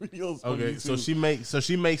friendly videos. on okay, YouTube. so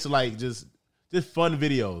she makes like just fun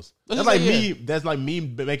videos. Let's That's just like say, me. That's like me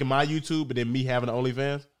making my YouTube, and then me having an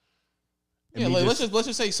OnlyFans. And Yeah, me like, let's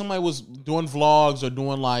just say somebody was doing vlogs or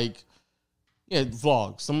doing like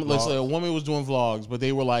vlogs. Let's say a woman was doing vlogs, but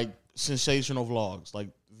they were like sensational vlogs, like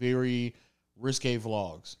very risque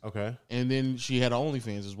vlogs. Okay. And then she had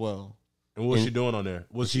OnlyFans as well. And what was she doing on there?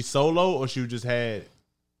 Was she solo or she just had?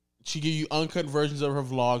 She give you uncut versions of her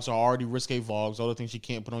vlogs or already risque vlogs, other things she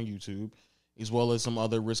can't put on YouTube, as well as some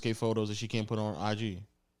other risque photos that she can't put on IG.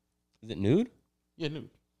 Is it nude? Yeah, nude.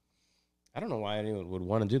 I don't know why anyone would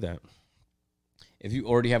want to do that. If you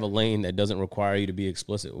already have a lane that doesn't require you to be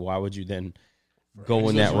explicit, why would you then go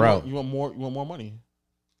in that route? You want more money.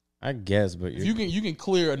 I guess, but If you can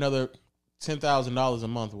clear another $10,000 a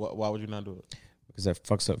month, why would you not do it? because that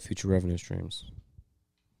fucks up future revenue streams.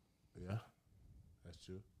 Yeah, that's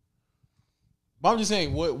true. But I'm just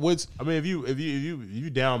saying, what's I mean, if you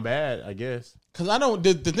down bad, I guess. because I don't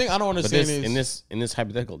the thing I don't But understand this is in this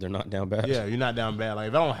hypothetical, they're not down bad. Yeah, you're not down bad. Like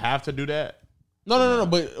if I don't have to do that, no.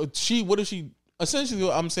 But what if she essentially?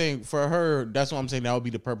 What I'm saying for her, that's what I'm saying. That would be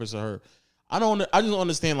the purpose of her. I just don't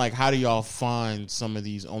understand like how do y'all find some of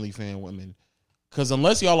these OnlyFans women? Because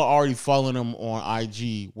unless y'all are already following them on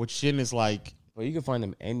IG, which then is like. But you can find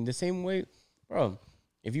them in the same way, bro.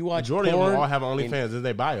 If you watch majority porn, of them all have OnlyFans in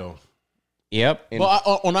their bio. Yep. And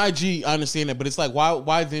Well, on IG, I understand that, but it's like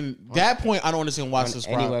why then? That point, I don't understand why on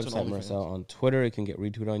subscribe any to website, OnlyFans. Marcel, on Twitter, it can get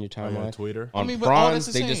retweeted on your timeline. On Twitter. On I mean, but all Prawns,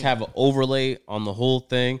 that's the they just same. have an overlay on the whole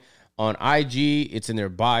thing. On IG, it's in their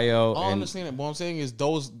bio. I and understand it. But what I'm saying is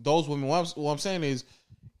those women. What I'm saying is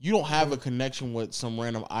you don't have a connection with some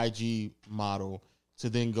random IG model to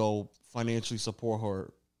then go financially support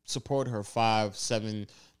her $5, $7,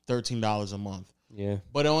 $13 a month. Yeah.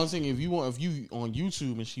 But I'm saying if you on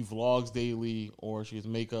YouTube and she vlogs daily or she has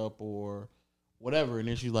makeup or whatever, and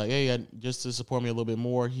then she's like, hey, just to support me a little bit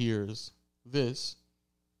more, here's this.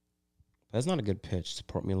 That's not a good pitch.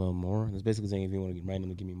 Support me a little more. That's basically saying if you want to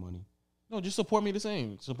randomly give me money. No, just support me the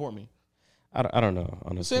same. Support me. I don't know.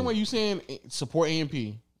 Honestly. The same way you saying support AMP.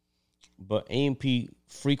 But AMP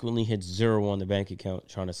frequently hits 0 on the bank account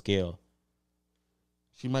trying to scale.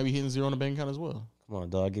 She might be hitting 0 on the bank account as well. Come on,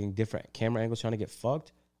 dog. Getting different camera angles trying to get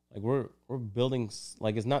fucked. Like we're building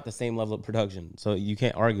like it's not the same level of production. So you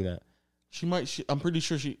can't argue that. I'm pretty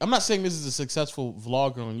sure I'm not saying this is a successful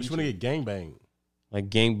vlogger on YouTube. You want to get gangbang. Like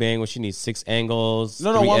gangbang where she needs 6 angles.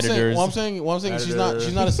 No, 3 what editors. I'm saying she's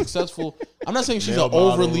not a successful. I'm not saying she's Male an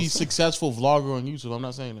overly models. successful vlogger on YouTube. I'm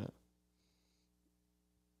not saying that.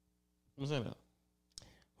 I'm saying that.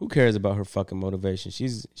 Who cares about her fucking motivation?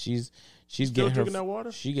 She's Still getting her drinking that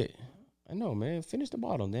water? I know, man. Finish the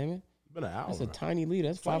bottle, damn it. Been an hour. That's a tiny liter.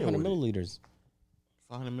 That's Playing 500 with it. milliliters.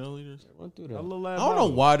 500 milliliters. Run through A that. little I ass don't know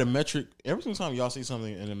bottle. why the metric. Every single time y'all see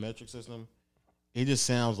something in the metric system, it just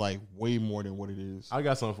sounds like way more than what it is. I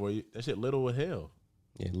got something for you. That shit little as hell.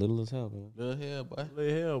 Yeah, little as hell, man. The hell, boy. Little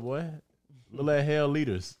as hell, boy. Little as hell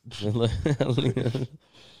liters.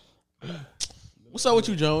 What's up with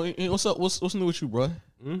you, Joe? What's up? What's new with you, bro?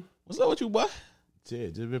 What's up with you, boy?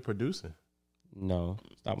 Shit, just been producing. No,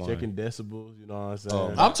 stop lying. Checking decibels, you know what I'm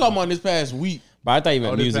saying? I'm talking about this past week. But I thought you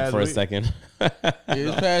meant this music past for a week? second. Yeah,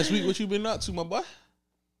 this past week, what you been up to, my boy?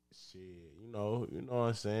 Shit, you know what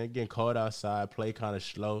I'm saying? Getting cold outside, play kind of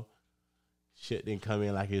slow. Shit didn't come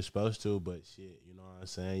in like it's supposed to, but shit, you know what I'm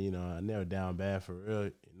saying? You know, I never down bad for real.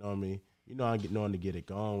 You know what I mean? You know, I get knowing to get it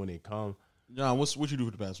going when it come. John, what you do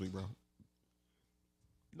for the past week, bro?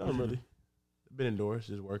 Nothing really. Been indoors,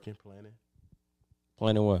 just working, planning.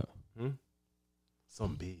 Planning what?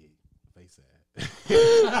 Something big. Face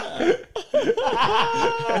that.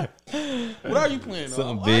 What are you planning?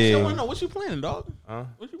 Something dog? big. I want to know what you planning, dog. Huh?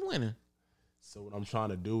 What you planning? So what I'm trying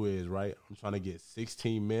to do is, right, I'm trying to get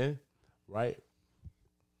 16 men, right?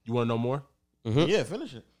 You want to know more? Yeah,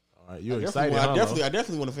 finish it. All right, you I excited,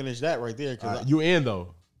 definitely want to finish that right there. Cause You in,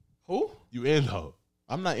 though. who? You in, though.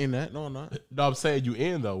 I'm not in that. No, I'm not. No, I'm saying you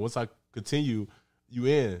in, though. Once I continue, you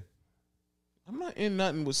in. I'm not in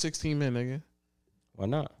nothing with 16 men, nigga. Why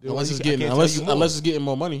not? Dude, Unless I it's can't getting tell you more. unless it's getting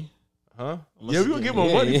more money. Huh? Unless Yeah, it's we gonna getting- get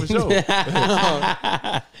more money for sure.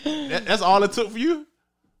 That's all it took for you?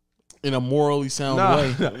 In a morally sound Nah.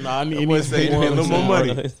 way. Nah, I need That boy to say be he need a little more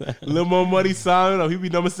morally money. sound. A little more money, sign up. He be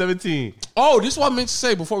number 17. Oh, this is what I meant to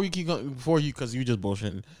say before we keep going, because you just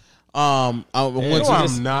bullshitting. I went No, to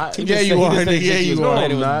I'm not. Yeah, you are. Yeah, you are. No,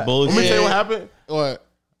 I'm It was not. bullshit. Let me tell you what happened. What?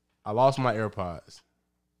 I lost my AirPods.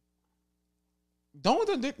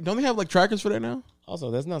 Don't they have like trackers for that now? Also,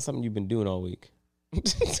 that's not something you've been doing all week.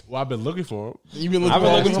 Well, I've been looking for them. You've been I've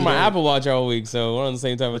been looking for all my week. Apple Watch all week, so we're on the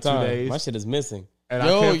same type of For 2 time. days. My shit is missing. And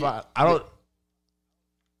Yo, I can't find, I don't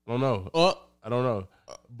know. I don't know.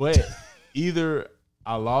 But either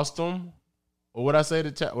I lost them, or what I say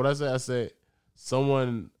to chat, I said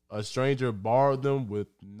a stranger borrowed them with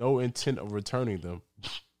no intent of returning them.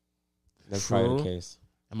 That's probably the True. case.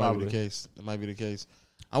 That might be the case. That might be the case.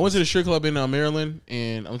 I went to the strip club in Maryland,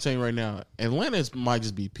 and I'm telling you right now, Atlanta might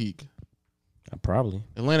just be peak. Probably.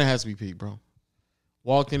 Atlanta has to be peak, bro.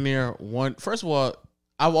 Walked in there. First of all,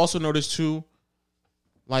 I've also noticed too,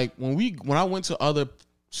 like when I went to other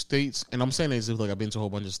states, and I'm saying this as if like I've been to a whole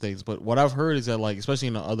bunch of states, but what I've heard is that like, especially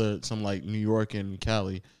in some like New York and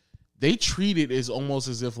Cali, they treat it as almost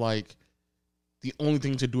as if like the only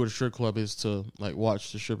thing to do at a strip club is to like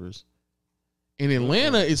watch the strippers. In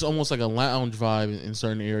Atlanta, it's almost like a lounge vibe in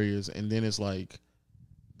certain areas, and then it's like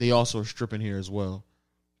they also are stripping here as well.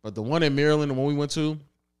 But the one in Maryland, the one we went to,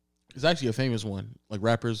 is actually a famous one. Like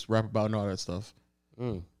rappers rap about and all that stuff.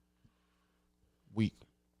 Weak.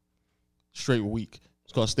 Straight weak.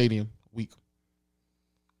 It's called Stadium.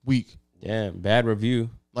 Weak. Yeah, bad review.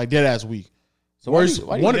 Like dead ass weak. So Worst,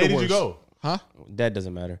 why do you- one What of day the did you worst. go? Huh? That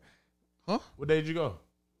doesn't matter. What day did you go?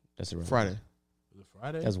 That's irrelevant. Friday. Was it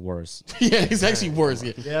Friday? That's worse. Yeah, it's actually worse.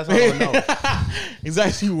 Yeah, Yeah, that's all I know. It's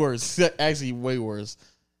actually worse. It's actually way worse.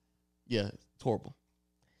 Yeah, it's horrible.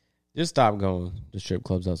 Just stop going to strip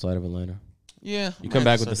clubs outside of Atlanta. Yeah. You come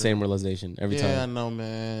back with the same realization every Yeah, I time. know,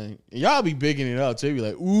 man. Y'all be bigging it up too. Be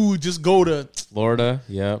like, ooh, just go to Florida,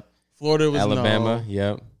 yep. Florida. Was Alabama, no.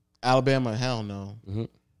 yep. Alabama, hell no. Mhm.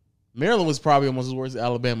 Maryland was probably almost as worse as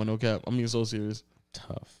Alabama. No cap. I'm being so serious.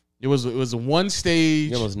 Tough. It was a one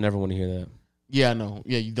stage. You almost never want to hear that. Yeah, I know.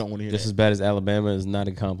 Yeah, you don't want to hear Just that. as bad as Alabama is not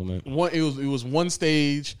a compliment. It was one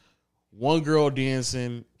stage, one girl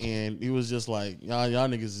dancing, and it was just like y'all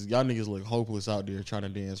niggas look hopeless out there trying to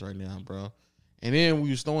dance right now, bro. And then we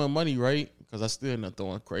was throwing money, right? Because I still not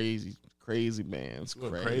throwing crazy bands. You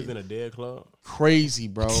went crazy in a dead club. Crazy,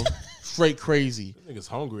 bro. Straight crazy. Niggas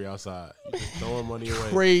hungry outside. You just throwing money away.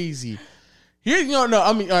 Crazy. Here, no.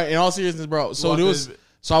 I mean, in all seriousness, bro. So there was.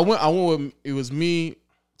 So I went with. It was me,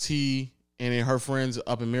 T, and then her friends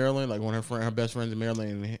up in Maryland. Like one of her best friends in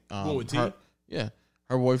Maryland. And went with T? Her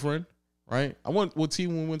boyfriend. Right. I went with T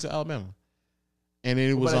when we went to Alabama. And then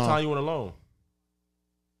it was by the time you went alone.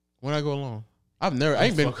 When I go alone. I ain't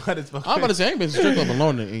been. I'm about to say I ain't been to strip club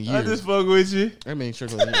alone in years. I just fuck with you. I mean strip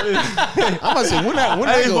club. I'm about to say when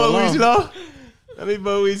I go alone. With you though. Let me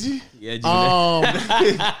fuck with you. Yeah.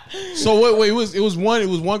 So wait. It was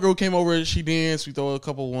one girl came over. She danced. We throw a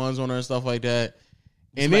couple ones on her and stuff like that.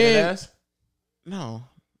 And then ass? No,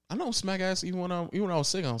 I don't smack ass even when I was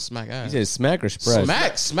sick. I don't smack ass. You said smack or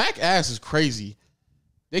spread? Smack ass is crazy.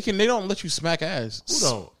 They don't let you smack ass. Who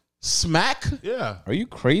don't? Smack? Yeah. Are you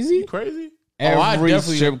crazy? You crazy? Every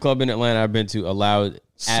strip club in Atlanta I've been to allowed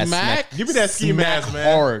ass smack. Give me that ski mask,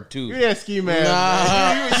 man. Hard too. Give me that ski mask.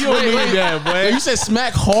 Nah. You don't need that, boy. You said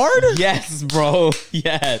smack hard? Yes, bro.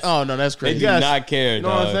 Yes. Oh no, that's crazy. They do not care. You know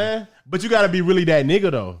what I'm saying? But you got to be really that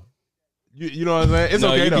nigga though. You know what I'm saying? It's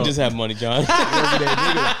okay you though. can just have money, John.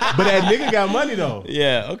 But that nigga got money though.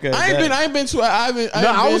 Yeah. Okay. I ain't been to.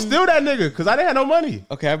 I was still that nigga because I didn't have no money.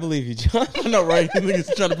 Okay, I believe you, John. I know, right?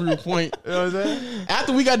 Niggas trying to prove a point. You know what I'm saying?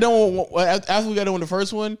 After we got done with the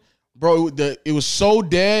first one, bro, it was so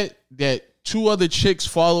dead that two other chicks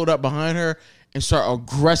followed up behind her and start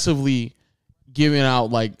aggressively giving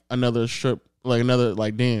out like another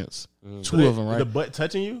dance. Two of them, right? The butt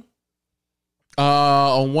touching you?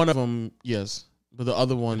 On one of them, yes, but the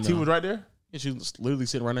other one, T was right there. Yeah, she was literally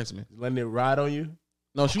sitting right next to me. Letting it ride on you.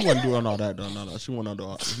 No, she wasn't doing all that. No, she wasn't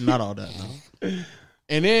doing not all that. No.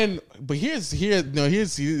 And then, but this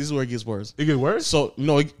is where it gets worse. It gets worse. So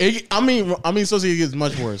no, I mean, so it gets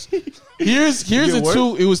much worse. Here's the worse?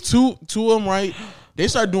 two. It was two of them, right? They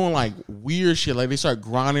start doing like weird shit. Like they start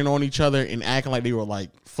grinding on each other and acting like they were like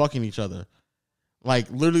fucking each other, like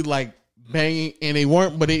literally like banging. And they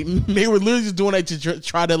weren't, but they were literally just doing that to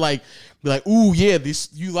try to like be like, ooh yeah, this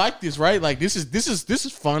you like this, right? Like this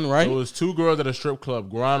is fun, right? So it was two girls at a strip club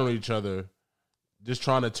grinding on each other, just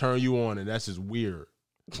trying to turn you on, and that's just weird.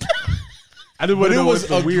 I didn't want to know what's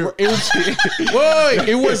the weird. It was.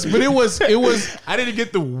 I didn't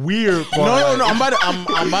get the weird part. No. I'm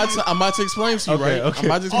about to explain to you, right? Okay. I'm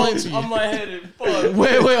about to explain to you. I'm lightheaded. Fuck.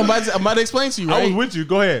 Wait. I'm about to explain to you, right? I was with you.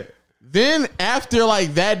 Go ahead. Then after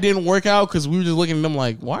like that didn't work out because we were just looking at them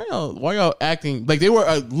like, why y'all acting like they were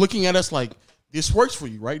looking at us like this works for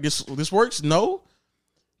you, right? This works. No.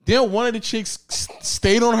 Then one of the chicks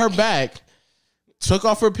stayed on her back, took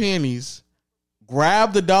off her panties,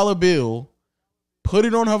 grabbed the dollar bill, put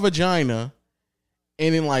it on her vagina,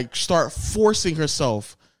 and then like start forcing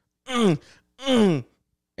herself. Hey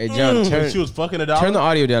John, She was fucking a dollar. turn the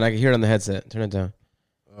audio down. I can hear it on the headset. Turn it down.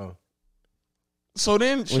 Oh. So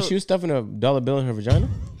then, She was stuffing a dollar bill in her vagina?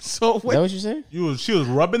 So Is wait, that what you're saying? She was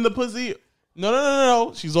rubbing the pussy.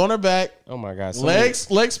 no. She's on her back, Oh my god. legs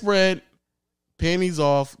spread, panties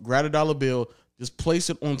off, grab a dollar bill, just place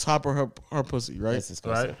it on top of her pussy, right? That's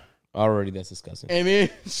disgusting. Right. Already that's disgusting. And then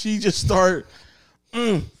she just started.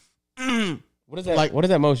 What is that? Like- What is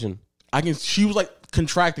that motion? She was like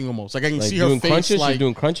contracting almost. Like I can Like see her doing face. crunches? Like You're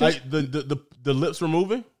doing crunches? Like the lips were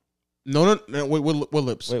moving. no. What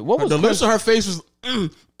lips? Wait, what was the lips crunch- on her face was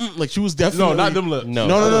like she was definitely No, not them lips.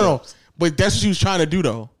 No. But that's what she was trying to do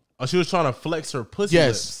though. Oh, she was trying to flex her pussy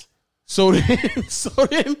Yes. lips. So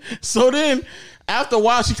then, after a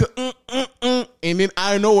while, she could, and then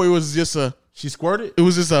I know it was just a. She squirted. It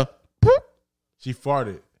was just a. She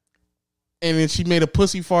farted. And then she made a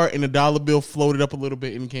pussy fart, and the dollar bill floated up a little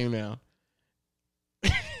bit and came down.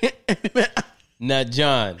 Now,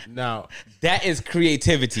 John, Now, that is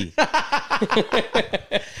creativity. And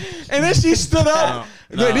then she stood up.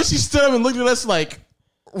 No. Then she stood up and looked at us like,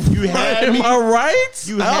 you had "Am me. I right?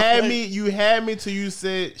 You had me. You had me till you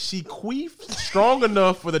said she queefed strong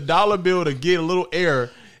enough for the dollar bill to get a little air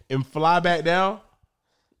and fly back down.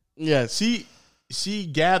 Yes. She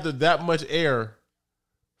gathered that much air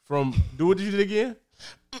from. Do what did you do again?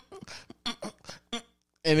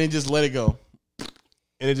 And then just let it go,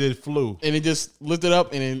 And it just flew. and it just lifted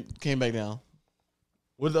up and then came back down.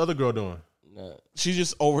 What's the other girl doing? She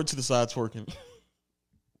just over to the side twerking.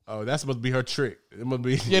 Oh, that must be her trick. It must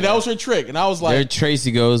be. Yeah, that was her trick, and I was There like,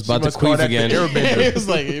 Tracy goes, about to must call queef that the again. airbender. it was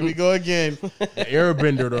like, here we go again. The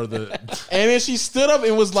airbender or the And then she stood up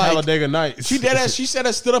and was like, Talladega Nights. she said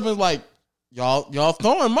I stood up and was like, y'all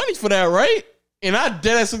throwing money for that, right? And I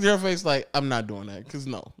dead ass looked at her face like, I'm not doing that, because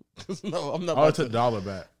no. No, I'm not. I About took to, $1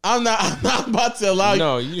 back. I'm not about to allow you.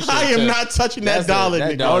 No, you I should've am took- not touching that That's dollar,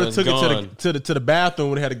 that nigga. dollar. I would have took Gone. it to the bathroom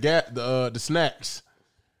when they had the snacks,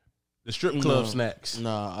 the strip club snacks.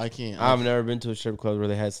 Nah, I can't. I've never been to a strip club where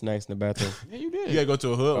they had snacks in the bathroom. Yeah, you did. You gotta go to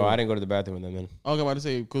a hood. Oh, one. I didn't go to the bathroom with them then. I was about to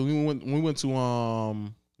say because we went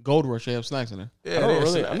to Gold Rush. They have snacks in there. Yeah, I don't they had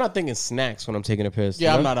really. snacks. I'm not thinking snacks when I'm taking a piss.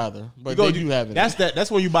 Yeah, you I'm know? not either. But You go, they do have it. That's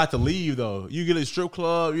when you about to leave though. You get a strip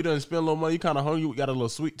club, you done spend a little money, you kind of hungry, you got a little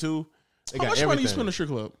sweet too. They How got much everything. money you spend in a strip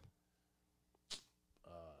club?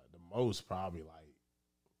 The most probably like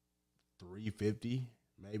 $350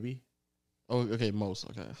 maybe. Oh, okay, most.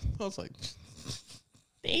 Okay, I was like,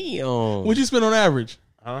 Damn. what'd you spend on average?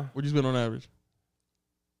 Huh? What'd you spend on average?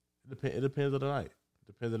 It depends on the night.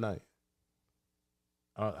 Depends on the night.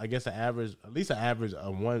 I guess at least an average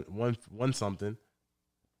of one something.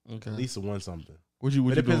 Okay. At least a one something. What It you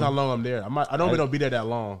depends doing? how long I'm there. I normally don't be there that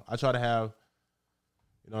long. I try to have,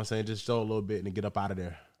 you know what I'm saying, just show a little bit and then get up out of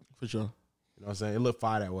there. For sure. You know what I'm saying? It looked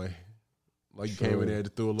fire that way. Like you came in there to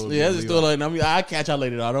throw a little Yeah, bit. just still like. I mean, I'll catch y'all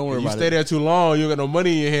later. Though. Don't worry You about stay it. there too long, you got no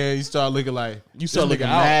money in your hand, you start looking like You start this looking nigga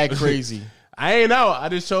out. mad crazy. I ain't out. I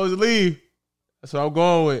just chose to leave. That's what I'm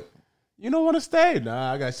going with. You don't want to stay?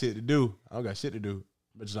 Nah, I got shit to do. I don't got shit to do.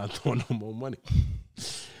 But just not throwing no more money.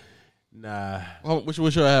 Nah. What's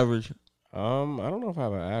your average? I don't know if I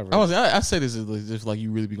have an average. I say this is if like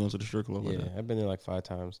you really be going to the strip club. yeah, I've been there like 5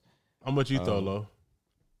 times. How much you throw, Lo?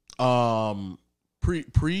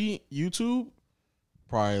 Pre YouTube,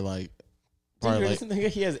 probably like This nigga,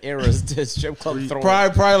 he has errors to strip club throwing.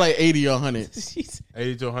 probably like 80 or 100.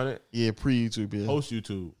 80 to 100? Yeah, pre YouTube. Yeah. Post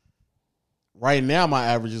YouTube. Right now, my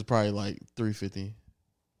average is probably like 350.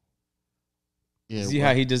 Yeah. See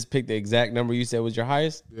how he just picked the exact number you said was your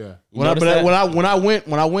highest? Yeah. You notice that?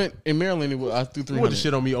 When I went in Maryland, I threw You 300. want to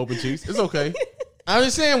shit on me, open cheeks. It's okay. I'm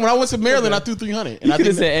just saying when I went to Maryland, I threw 300. And You I could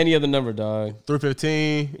have think said any other number, dog.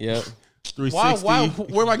 315, Yep. 360. why?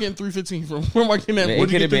 Where am I getting 315 from? Where am I getting that? Man, Where'd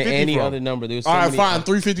it you could get have been 350 any from? other number. There was so All right, many- fine,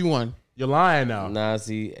 351. You're lying now. Nah,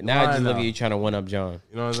 see, now I just lying look now. at you trying to one up John.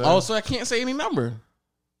 You know what I'm saying? Oh, so I can't say any number.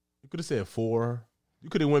 You could have said 4. You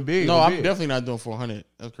could have went big. No, went I'm big. definitely not doing 400.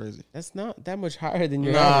 That's crazy. That's not that much higher than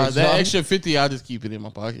your Nah, average. that dog. extra 50, I'll just keep it in my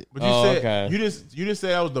pocket. But you Oh, said okay. you didn't say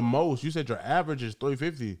that was the most. You said your average is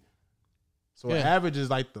 350. So Yeah. average is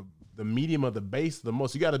like the medium of the base, the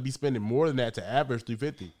most. You got to be spending more than that to average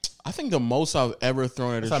 350. I think the most I've ever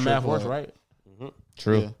thrown at a That's how strip math works, club. right?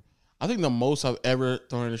 True. Yeah. I think the most I've ever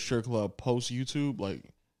thrown at a strip club post YouTube, like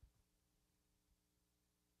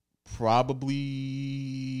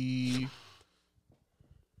probably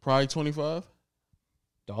 25.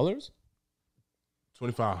 Dollars?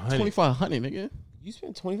 2,500. 2,500, nigga. You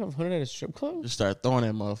spent $2,500 at a strip club? Just start throwing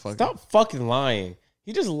that motherfucker. Stop fucking lying.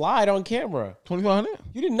 He just lied on camera. 2,500?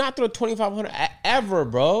 You did not throw $2,500 ever,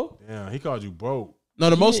 bro. Yeah, he called you broke. No,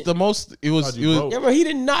 the most it was How'd you vote? Yeah, bro, he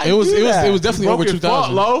did not. it was do that. definitely broke over as fuck,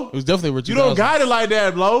 2,000. Lo. It was definitely over 2,000. You don't got it like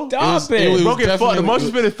that, bro. Stop it it. was Broke as fuck. The definitely- most you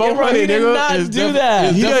spent is Yeah, bro, 400, he did nigga. not It was do def- that.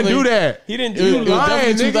 it He was didn't do definitely- that. He didn't It do was that.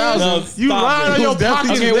 definitely nigga. 2,000. No, You stop lying it. on It your was definitely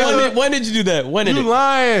pockets, Okay, nigga. when did you do that? When did You it?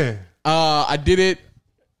 lying. I did it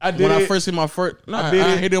I did when it. I first hit my first. No, I did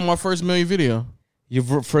it. hit it on my first million video.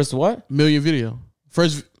 Your first what? Million video.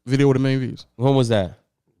 First video with a million views. When was that?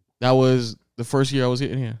 That was the first year I was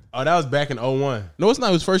hitting here. Oh, that was back in 01. No, it's not.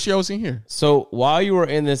 It was first year I was in here. So while you were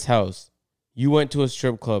in this house, you went to a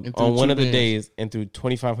strip club And threw on one two of the bands. days and threw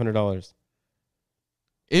 $2,500.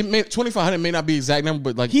 It may 2,500 may not be exact number,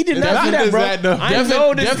 but like He did It's not not do that, bro. exact number. I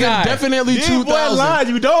know this guy. Definitely This boy 2,000. lied.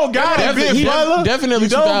 You don't got it, Definitely- bitch, brother. definitely You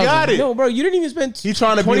don't 2,000. got it. No, bro, you didn't even spend. He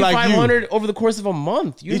trying to be like you. $2,500 over the course of a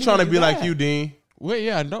month. You He didn't trying to even be do like that. you, Dean. Wait,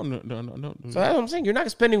 yeah, no. So that's what I'm saying. You're not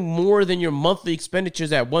spending more than your monthly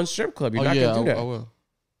expenditures at one strip club. You're not yeah, gonna do that, I will.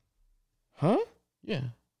 huh? Yeah.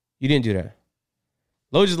 You didn't do that.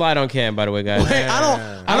 Lo just lied on cam, by the way, guys. Hey, I don't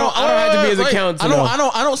have to be his accountant to know. I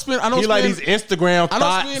don't spend. He like these Instagram I don't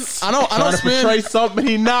thoughts. spend- I don't trying to spend- portray something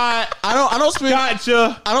he not. I don't spend.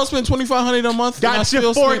 Gotcha. I don't spend 2,500 a month. and I Gotcha,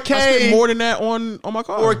 still spend- 4K. I spend more than that on my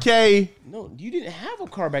car. 4K. No, you didn't have a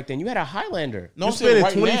car back then. You had a Highlander. No, You I'm saying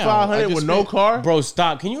spending right now, I 2,500 just with no spent- car? Bro,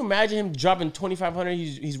 stop. Can you imagine him dropping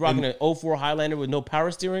 $2,500? He's rocking an 04 Highlander with no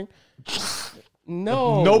power steering.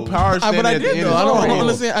 No, No power steering. But I at the did end though. of I the don't road.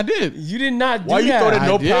 understand. I did. You did not do Why you that. throw that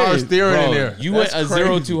no I did. power steering Bro, in there? You That's went a zero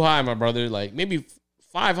crazy. too high, my brother. Like maybe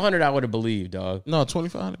 500, I would have believed, dog. No,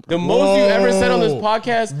 2,500. The most you ever said on this Whoa.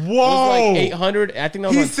 podcast was Whoa. like 800. I think that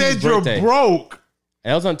was He on said T's you're birthday. broke.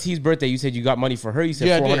 And that was on T's birthday. You said you got money for her. You said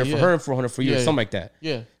Yeah, I did, 400 for yeah. her and 400 for you, or Yeah, something like that.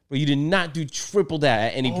 Yeah, But you did not do triple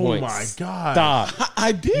that at any Oh point. my God. Stop.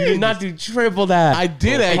 I did. You did not do triple that. I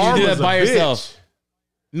did And actually. you did Karma's that by a yourself. bitch.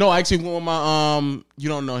 No, I actually went with my you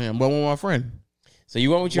don't know him, but with my friend. So you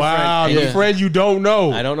went with your Wow, friend. the friend you don't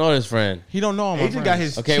know. I don't know this friend. He don't know all my Agent friends. got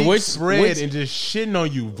his Okay, cheeks which- spread and just shitting on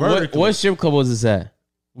you vertically. What strip club was this at?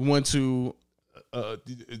 We went to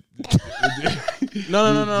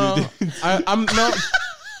no. I'm no.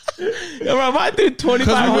 Yo, bro, if I do 25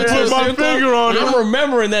 'Cause we put my finger on it. I'm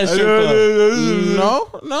remembering that strip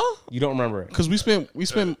club. No. You don't remember it. Because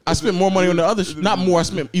I spent more money on the other. Not more.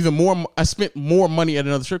 I spent more money at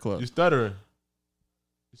another strip club. You stuttering.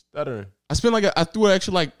 I spent I threw an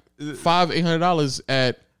extra like $800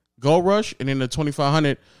 at Gold Rush, and then the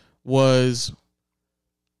 2,500 was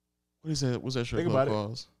what is that? What's that strip Think club about it.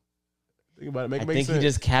 called? Think about it. Make I sense. think he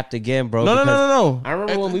just capped again, bro. No. because I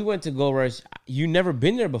remember when we went to Gold Rush, you never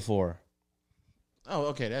been there before. Oh,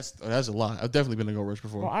 okay. That's a lot. I've definitely been to Gold Rush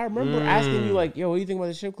before. Bro, I remember asking you like, "Yo, what do you think about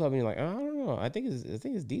the strip club?" And you're like, "I don't know. I think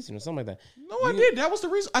it's decent or something like that." No, I did. That was the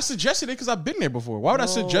reason I suggested it because I've been there before. Why would I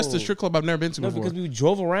suggest a strip club I've never been to No, before? because we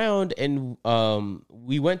drove around and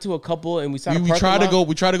we went to a couple and we saw we tried to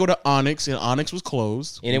go to Onyx, and Onyx was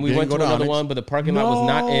closed. and then we went to another one, but the parking lot was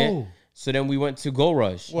not it. So then we went to Gold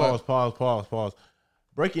Rush. Pause.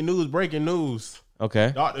 Breaking news.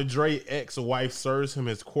 Okay. Dr. Dre ex-wife serves him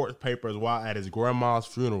his court papers while at his grandma's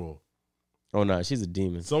funeral. Oh no, she's a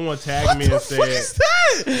demon. Someone tagged me and said, What is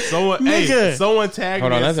that? someone tagged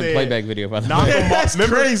Hold me on, and that's said, a playback video. By the knock way. him off. That's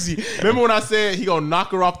Remember, crazy. remember when I said he gonna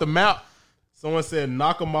knock her off the map? Someone said,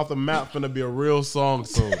 knock him off the map, finna be a real song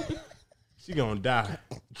soon. She gonna die.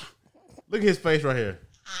 Look at his face right here.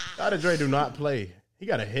 Dr. Dre do not play. He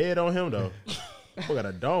got a head on him though. Boy got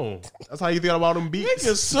a dome. That's how you think about them beats.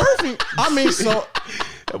 Nigga surfing. I mean, so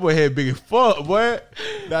That boy head big as fuck, boy.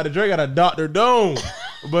 Dr. Dre got a Dr. Dome.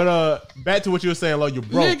 But back to what you were saying, like you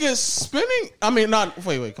broke. nigga spinning. I mean, not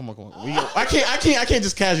wait. Come on. I can't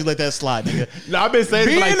just casually let that slide, nigga. No, I've been saying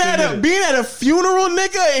it for like 10 minutes. Being at a funeral,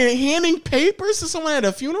 nigga, and handing papers to someone at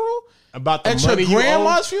a funeral About the at your money you owe.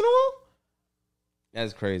 grandma's funeral.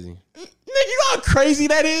 That's crazy. Nigga, you know how crazy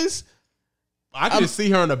that is. I can just see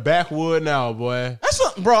her in the backwood now, boy. That's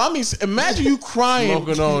what, bro. I mean, imagine you crying,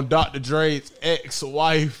 Smoking on Dr. Dre's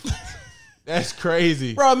ex-wife. That's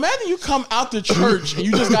crazy. bro. Imagine you come out the church and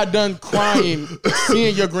you just got done crying,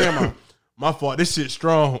 seeing your grandma. My fault. This shit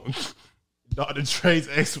strong. Dr. Dre's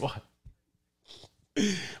ex-wife.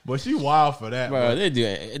 But she wild for that, Bro, bro. they do.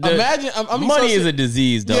 Imagine, I mean, money so- is a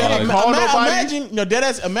disease, dog. Yeah, call nobody? imagine, no,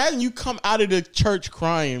 deadass. Imagine you come out of the church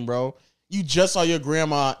crying, bro. You just saw your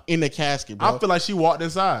grandma in the casket, bro. I feel like she walked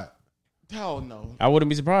inside. Hell no, I wouldn't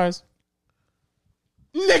be surprised.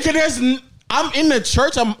 nigga. I'm in the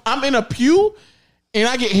church. I'm in a pew, and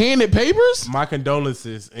I get handed papers. My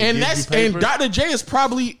condolences. And give that's you and papers. Dr. J is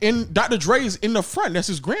probably in. Dr. Dre is in the front. That's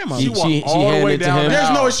his grandma. She walked all the handed way it to down him. there.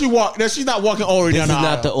 There's no way she walk. That she's not walking all the way This down is the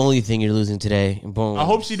not aisle. the only thing you're losing today. Boom. I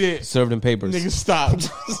hope she did. Served in papers. Nigga, stop.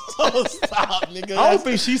 Stop, nigga. I don't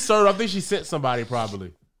think she served. I think she sent somebody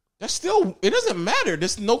probably. That's still. It doesn't matter.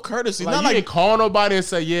 There's no courtesy. Like, Not you like didn't call nobody and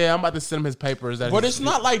say, yeah, I'm about to send him his papers. But it's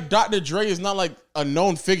not like Dr. Dre is not like a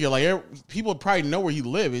known figure. Like people probably know where he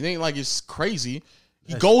live. It ain't like it's crazy.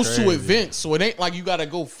 He goes to crazy. events, so it ain't like you gotta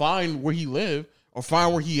go find where he live or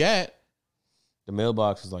find where he at. The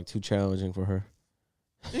mailbox was like too challenging for her.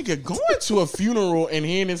 Nigga, going to a funeral and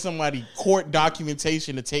handing somebody court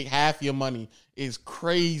documentation to take half your money is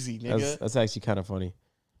crazy, nigga. That's actually kind of funny.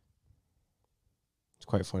 It's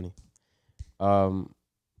quite funny.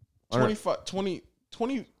 25,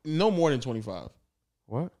 20, no more than 25.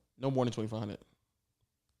 What? No more than 2,500.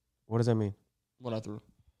 What does that mean? What I threw.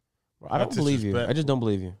 I don't That's believe you. I just disrespectful. don't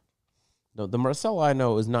believe you. The Marcelo I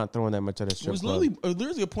know is not throwing that much at a It strip was club.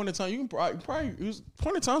 literally a point in time. You can probably it was a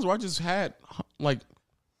point in times where I just had like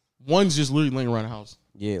one's just literally laying around the house.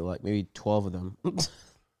 Yeah, like maybe 12 of them.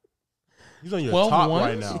 He's on your 12 top ones?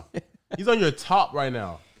 right now. He's on your top right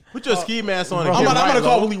now. Put your ski mask on and I'm get gonna right,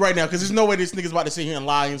 call Lo. Willie right now because there's no way this nigga's about to sit here and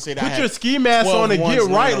lie and say that. I Put had your ski mask 12 on and ones get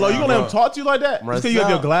right, laying Lo. You around, gonna let him bro. talk to you like that? Just because you have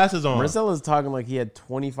your glasses on. Marcelo's talking like he had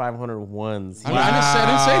 2,500 ones. I didn't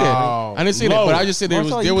say that. Wow. I didn't say that, Lo, but I just said there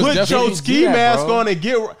was Marcelo, there you was Put definitely your ski do that, mask bro. on and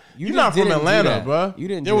get right. You're not from didn't do Atlanta, that. bro. You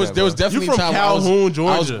didn't. there was definitely You from time Calhoun, I was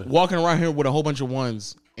Georgia. walking around here with a whole bunch of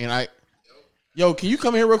ones, and yo, can you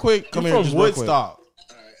come here real quick? Come You're here, from just real quick. Woodstock.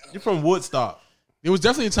 You're from Woodstock. There was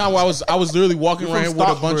definitely a time where I was literally walking You around from here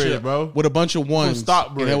with a bunch Stockbridge, of bro. with a bunch of ones,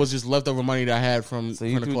 Stockbridge. and that was just leftover money that I had from So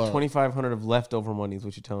you the threw club. 2,500 of leftover money is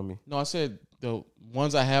what you're telling me. No, I said the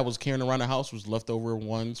ones I had was carrying around the house was leftover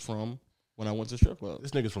ones from when I went to strip club.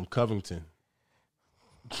 This nigga's from Covington.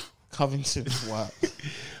 Covington, wow.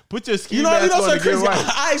 Put your ski You know mask on something and get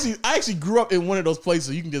crazy? right. I actually grew up in one of those places.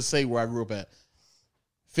 So you can just say where I grew up at.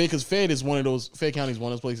 Because Fed is one of those. Fed County is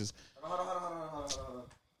one of those places.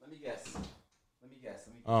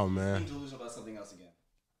 Oh man. Delusional about something else again.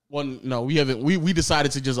 Well, no, we haven't. We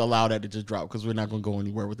decided to just allow that to just drop because we're not going to go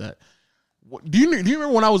anywhere with that. Do you remember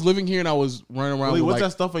when I was living here and I was running around with What's like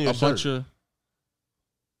that stuff on your a shirt? bunch of?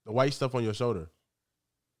 The white stuff on your shoulder.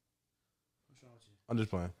 I'm just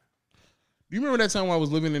playing. Do you remember that time when I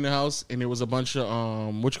was living in the house and there was a bunch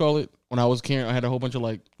of what you call it? When I was carrying, I had a whole bunch of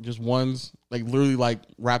like just ones, like literally like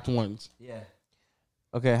wrapped ones. Yeah.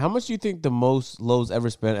 Okay, how much do you think the most Lowe's ever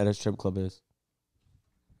spent at a strip club is?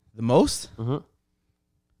 The most? Mm-hmm.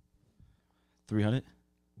 300.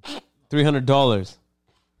 $300.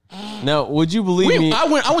 Now, would you believe me? I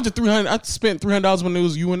went to 300. I spent $300 when it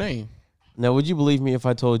was UNA. Now, would you believe me if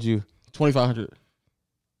I told you 2,500.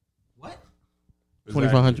 What?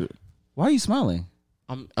 2,500. Why are you smiling?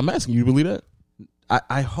 I'm asking you. You believe that?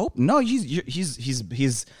 I hope no. He's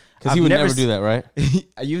because I've he would never do that, right?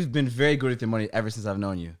 You've been very good with your money ever since I've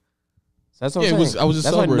known you. So that's what Yeah, I'm saying. I was just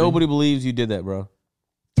that's why celebrating. nobody believes you did that, bro.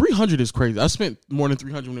 300 is crazy. I spent more than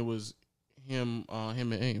 300 when it was him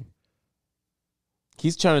and AIM.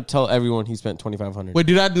 He's trying to tell everyone he spent $2,500. Wait,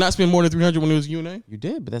 did I not spend more than 300 when it was UNA? You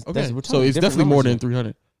did, but that's Okay, we're so talking it's different definitely more numbers than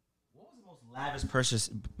 300. What was the most lavish purchase?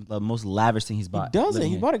 The most lavish thing he's here. bought? He doesn't. living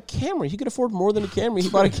He here? bought a Camry. He could afford more than a Camry. He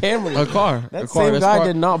bought a Camry. A car. That a car. same That's guy far-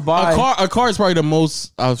 did not buy. A car is probably the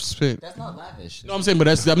most I've spent. That's not lavish. No, I'm saying, but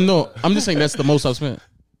I'm just saying that's the most I've spent.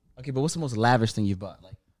 Okay, but what's the most lavish thing you've bought?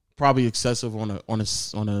 Like Probably excessive on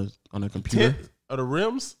a computer. Tint of the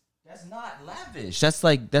rims. that's not lavish.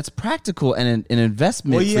 That's practical and an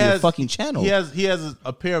investment for your fucking channel. He has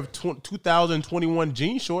a pair of 2021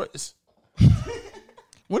 jean shorts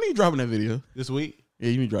When are you dropping that video? this week. Yeah,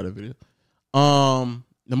 you need to drop that video.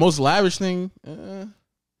 The most lavish thing,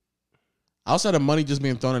 outside of money just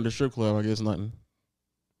being thrown at the strip club, I guess nothing.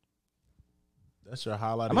 That's your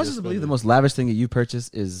highlight. Am I supposed to believe the most lavish thing that you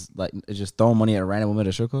purchased is just throwing money at a random woman at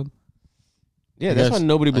a strip club? Yeah, that's Yes. why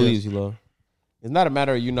nobody I guess. believes you, Lo. It's not a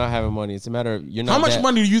matter of you not having money. It's a matter of you're not. How much that-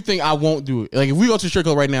 money do you think I won't do it? Like if we go to the strip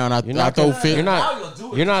club right now and You're I not. throw Gonna, fit,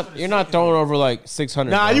 you're not throwing over like 600.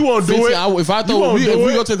 Nah, bro. you won't do 50, it. if I You throw, won't if do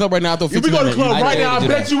we it. go to the club right now, I throw If we go to the 1,500. club I right dare now, you I to do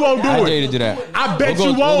bet that. you won't do I it. dare you to do that. I bet We'll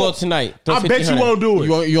you go won't. tonight. Throw I bet you 1,500. won't do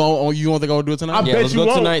it. You don't think I will do it tonight? I Yeah, bet let's you go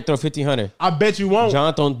won't. tonight. Throw 1,500. I bet you won't.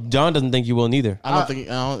 John doesn't think you will neither. I don't think.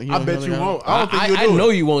 I bet you won't. I don't think I you'll do know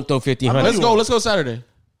it. you won't throw 1,500. Let's go. Let's go Saturday.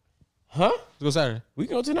 Huh? Let's go Saturday. We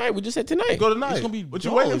can go tonight. We just said tonight. Go tonight. It's gonna be what you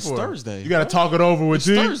dull. waiting It's for? Thursday. You gotta talk it over with It's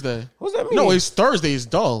G. Thursday. What's that mean? No, it's Thursday. It's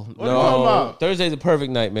dull. What are you talking No, about? Thursday's a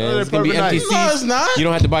perfect night, man. Thursday's It's gonna be perfect empty night. seats. No, it's not. You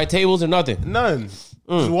don't have to buy tables or nothing. None.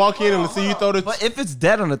 Just walk in and see you throw the. But if it's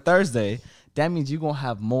dead on a Thursday, that means you're gonna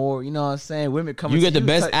have more. You know what I'm saying? Women coming. You get to the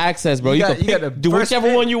best type- access, bro. You You, got- can you got pick, the do first whichever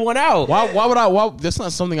pick. one you want out. Why would I? Why? That's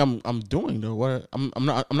not something I'm doing though. What? I'm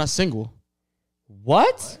not single.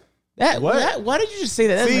 What? What? Why did you just say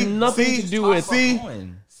that? That has nothing to do with.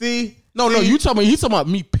 See. No, he's talking about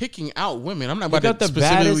me picking out women. I'm not Pick about out to the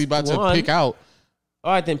specifically baddest about one. to pick out.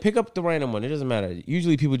 All right, then pick up the random one. It doesn't matter.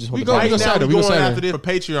 Usually people just want We to go- buy. Right now, Saturday. we're We go going Saturday. after this for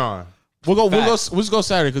Patreon. We'll Facts. go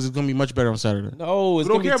Saturday because it's gonna be much better on Saturday. No, it's We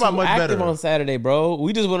don't gonna be care about too much active better. on Saturday, bro.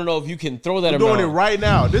 We just want to know if you can throw that We're amount. doing it right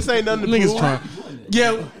now. This ain't nothing to Niggas prove. trying.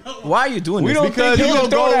 Yeah, Why are you doing We this? don't Because think you he'll gonna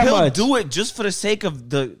throw go- that He'll much. do it just for the sake of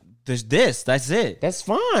this. That's it. That's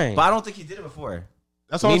fine. But I don't think he did it before.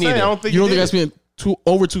 That's what Me I'm saying. neither. I don't think you don't he think I did. spent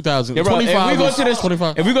over 2,000? Yeah, bro, if we 25 go is to this,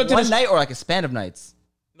 25. if we go to One this, night or like a span of nights.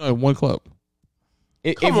 No, one club.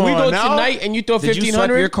 if Come we go on now. tonight and you throw Did you swipe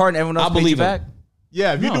 1,500, your card and everyone else I paid you believe it. back?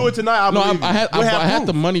 Yeah, if you No. do it tonight, I No, believe I you. had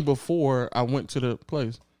the money before I went to the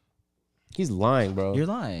place. He's lying, bro. You're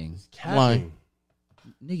lying. Lying.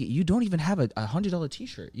 Nigga, you don't even have a $100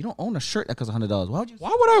 t-shirt. You don't own a shirt that costs $100. Why would you?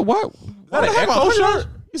 Why would I? Why would I an have a Echo $100? shirt?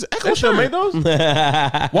 It's an Echo That shit shirt. make those?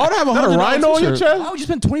 That Why would I have a a $100 rhino on your t-shirt? chest? Why would you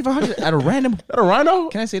spend $2,500 at a random? That a rhino?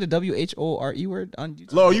 Can I say the WHORE word on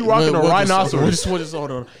YouTube? Lo, you rocking a rhinoceros.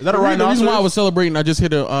 Hold on. Is that a The reason why I rhinoceros? was celebrating, I just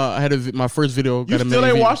hit I had my first video. You got a still million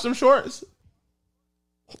ain't views. washed them shorts?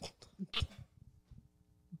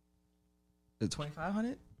 The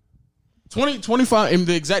 2,500. 25, and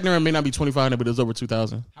the exact number may not be 2,500, but it was over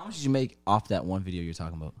 2,000. How much did you make off that one video you're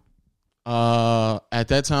talking about? At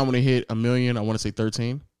that time when it hit a million, I want to say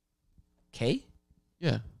 13. K?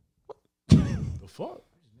 Yeah. The fuck?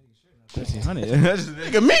 1,300.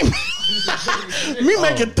 Nigga, me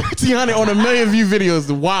making 1,300 on a million view video is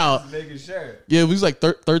wild. Making sure. Yeah, it was like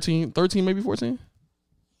 13, maybe 14.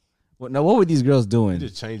 Now, what were these girls doing?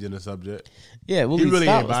 Just changing the subject. Yeah, well, He really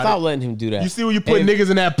ain't about stop it. letting him do that. You see when you put Hey, niggas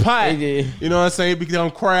in that pot, Hey, you know what I'm saying? Become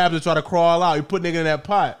crabs and try to crawl out. You put nigga in that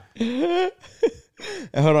pot.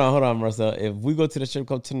 Hold on, Marcel. If we go to the strip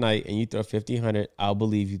club tonight and you throw 1,500, I'll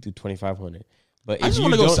believe you do 2,500. But I if just you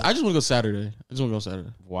want to go. don't, I just want to go Saturday. I just want to go Saturday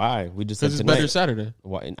why? We just said because it's tonight. better Saturday.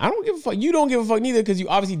 Why? And I don't give a fuck. You don't give a fuck neither because you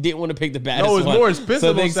obviously didn't want to pick the baddest No, it's one. more expensive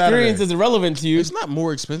So the on experience Saturday. is irrelevant to you. It's not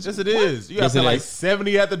more expensive. Yes, it is. You got Yes, to pay it like is.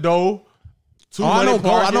 70 at the door. Oh, I don't go.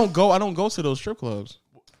 I parking. don't go. I don't go to those strip clubs.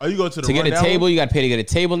 Oh, you go to the To get a rundown table, one? you got to pay to get a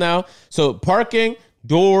table now. So parking,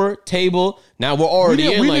 door, table. Now we're already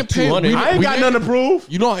didn't- in we like didn't pay- 200. I ain't We got didn't- nothing to prove.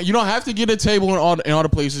 You don't have to get a table in all the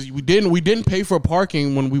places. We didn't pay for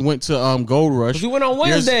parking when we went to Gold Rush. We went on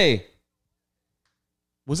There's- Wednesday.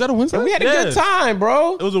 Was that a Wednesday? We had a good Yes. time,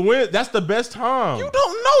 bro. It was a win. That's the best time. You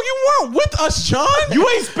don't know. You weren't with us, John. You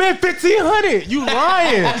ain't spent $1,500. You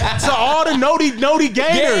lying to all the noti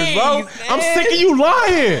gators, bro. Gangs, I'm man. sick of you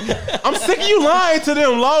lying. I'm sick of you lying to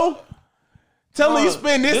them, Lo. Tell them you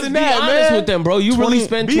spend this Just and be that, honest man. with them, bro. You really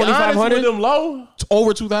spend Be honest with 2,500. them, Lo.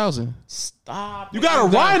 Over 2,000. Stop. You got a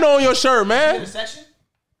rhino on your shirt, man. Section?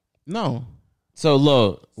 No. So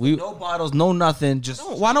look, we No bottles, no nothing. Just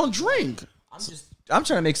Why don't drink I'm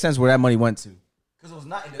trying to make sense where that money went to. Because it was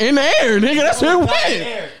not in the in the air, nigga? That's where it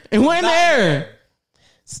went. It went in the air.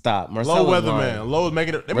 stop. Low Marcelo weatherman. Low is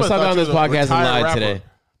making it. They must Marcelo thought on you this was a podcast and retired lied rapper. today.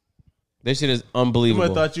 This shit is You might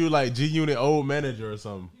unbelievable. thought you like G Unit old manager or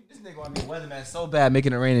something. This nigga want to be a weatherman so bad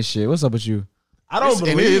making it rain and shit. What's up with you? I don't And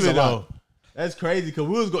it believe is it a lot. though. That's crazy because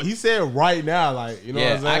we was go. He said right now, like you know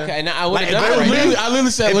Yeah, what I'm saying. I would Like, have if done they it was right really- now. I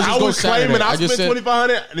literally said, If let's I just go was Saturday. claiming I I just spent said,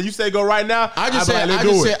 $2,500 and you say go right now, I just I'd be said, like, I let's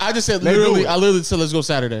just do said, it. I just said, Let's do literally, it. I literally said, let's go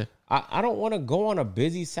Saturday. I don't want to go on a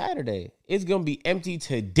busy Saturday. It's gonna be empty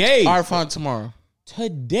today. All right, fine, tomorrow.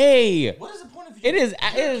 Today. What is the point of It is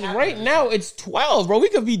right now. It's 12, bro. We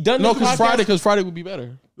could be done. No, this podcast. because Friday would be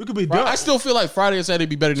better. We could be done. I still feel like Friday and Saturday would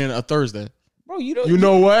be better than a Thursday. Bro, you don't. You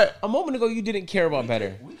know what? a moment ago you didn't care about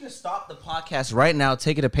better. We can stop the podcast right now,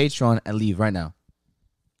 take it to Patreon, and leave right now.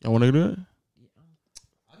 Y'all want to do it?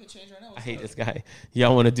 I can change right now. I hate this guy.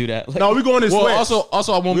 Y'all want to do that? Like, No, we going to Well, sweats.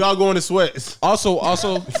 also, I won't. we all going to sweats.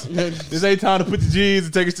 Also, This ain't time to put the jeans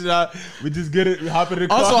and take a shit out. We just get it. We hop in the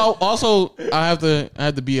car. I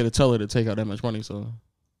have to be at a teller to take out that much money. So,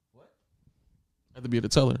 what? I have to be at a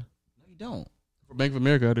teller No, you don't. for Bank of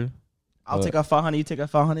America. I do. I'll take out 500. You take out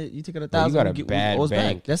 500. You take out 1,000. got a we get- bad we goes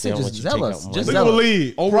bank. back. That's They it. don't Just let you take zeal out us. money. Just Look zeal at the us.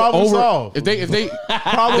 lead. Problem solved. If they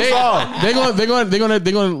Problem solved. they're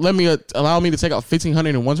gonna let me allow me to take out $1,500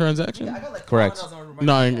 in one transaction. I got like Correct. $500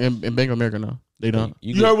 No, in Bank of America, no, they don't.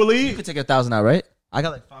 You heard You Waleed? could take 1,000 out, right? I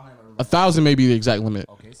got like 500. 1,000 may be the exact limit.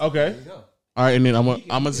 Okay. Okay. There you go. All right, and then I'm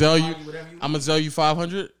gonna sell you. I'm gonna sell you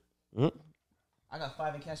 500. I got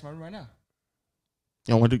 5 in cash in my room right now.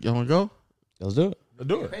 Y'all want to go? let's do it.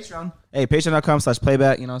 Do it. Patreon. Hey,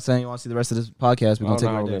 patreon.com/playback. You know what I'm saying? You want to see the rest of this podcast? We're I going don't to know take it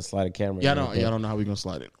how right we're there. gonna slide a camera. Yeah, I in don't. right Yeah, I there. don't know how we gonna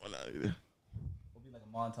slide it. Well, not either. Like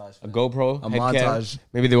a montage. A GoPro, A head cam. montage.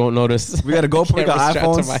 Maybe they won't notice. We got a GoPro. We got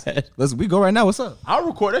Camera strapped to my iPhones. head. Let's. We go right now. What's up? I'll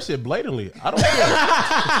record that shit blatantly. I don't care.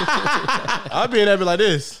 I'll be in there be like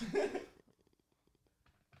this.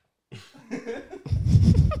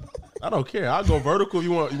 I don't care. I'll go vertical.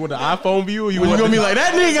 You want the iPhone view? Or you You want gonna be like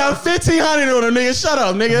that nigga got 1,500 on him, nigga? Shut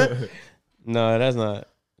up, nigga. No, that's not.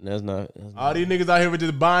 That's not. all these niggas out here with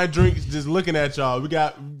just buying drinks, just looking at y'all. We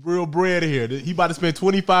got real bread here. He about to spend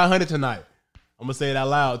 $2,500 tonight. I'm gonna say it out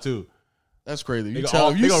loud too. That's crazy. You Nigga,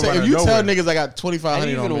 tell they gonna run if out you of tell nowhere. niggas I got How do 2,500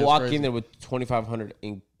 you on even me, walk that's in crazy. there with 2,500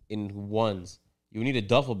 in ones? You need a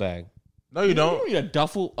duffel bag. No, you You don't. need a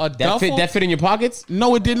duffel. A That duffel. fit in your pockets.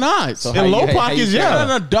 No, it did not. So In how you- low how you pockets, feel? yeah.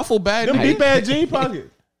 Not a duffel bag. Them nigga. deep ass jean pockets.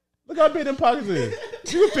 Look how big them pockets is.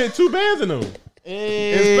 You can fit 2 bands in them.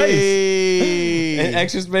 Hey. And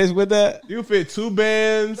extra space with that. You can fit 2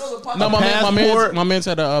 bands. No, my passport. man's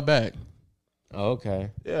had a bag. Oh, okay.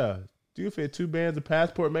 Yeah. You can fit 2 bands, a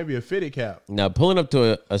passport, maybe a fitted cap. Now pulling up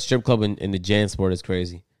to a strip club in the JanSport is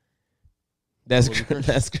crazy. That's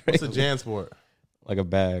that's crazy. What's a JanSport? Like a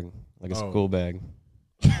bag, like a Oh. school bag.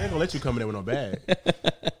 They ain't gonna let you come in there with no bag.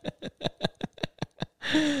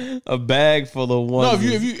 A bag full of ones. No,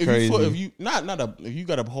 if you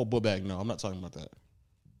got a whole book bag, no, I'm not talking about that.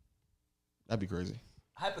 That'd be crazy.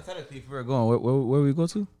 Hypothetically, if we were going, where we go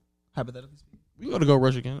to? Hypothetically speaking. We gotta go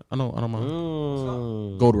Rush again. I don't mind.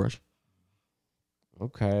 Mm. Gold Rush.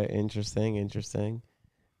 Okay, interesting.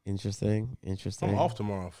 I'm off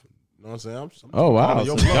tomorrow. You know what I'm saying? I'm Oh wow, calling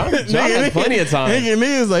so your bluff. John has plenty of time.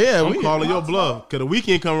 Niggas like, yeah, I'm calling your bluff. Cause the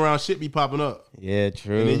weekend come around, shit be popping up. Yeah,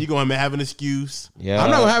 true. And then you gonna have an excuse. Yeah, I'm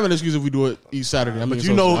not gonna have an excuse if we do it each Saturday. I mean, But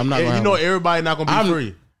you know, I'm not gonna you have know one. everybody not gonna be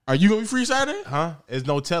free. Are you gonna be free Saturday? Huh? There's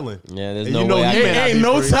no telling. Yeah, there's And no you know way. I you can- may not Ain't be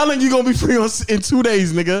no free. telling you gonna be free in 2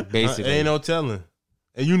 days, nigga. basically. It ain't no telling.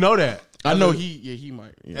 And you know that. I know he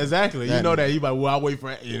might. Yeah. Exactly. You That know nigga. that. You like, well, I'll wait for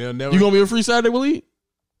it. You know, never. You gonna be a free Saturday, Willie?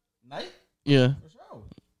 Night? Yeah. For sure.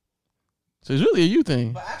 So it's really a you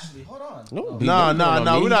thing. But actually, hold on. No,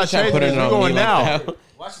 Nah, we're not changing putting it. it We're on going me now. like that.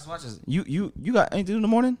 Watch this. You got anything in the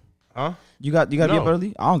morning? Huh? You got to be No. up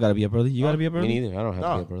early? I don't got to be up early. You got to be up Me early? neither. I don't have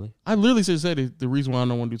to be up early. I literally just said it, the reason why I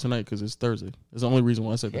don't want to do tonight because it's Thursday. That's the only reason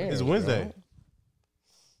why I said that. Yeah. It's Wednesday.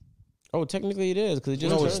 Oh, technically it is because it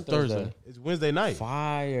just No, it's turned Thursday. It's Wednesday night.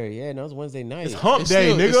 Fire, yeah, no, it's Wednesday night. It's hump It's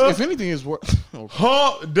day, still- nigga. If anything, it's work. Okay.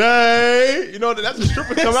 Hump day. You know that's the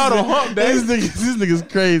strippers come out on hump day. This nigga's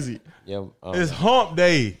crazy. Yeah. It's hump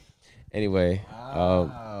day. Anyway,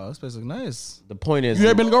 Oh, this place looks nice. the point is, You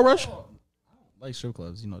ever been to Go Rush? Like strip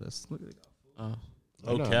clubs, you know this. Look at it.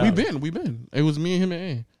 Okay. We been. It was me and him and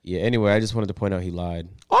Ann. yeah. Anyway, I just wanted to point out he lied.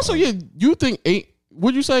 Also, yeah, you think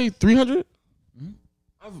would you say 300?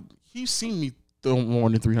 He's seen me throw more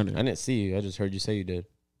than 300. I didn't see you. I just heard you say you did.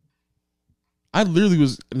 I literally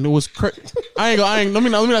was. And it was crazy. Let me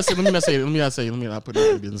not say it. Let me not put it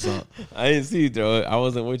in the business out. I didn't see you throw it. I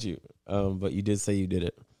wasn't with you. But you did say you did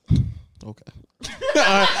it. Okay. Okay.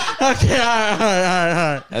 All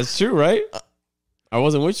right. That's true, right? I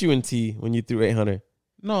wasn't with you in T when you threw 800.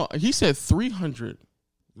 No, he said 300.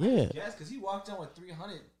 Yeah. Yes, because he walked in with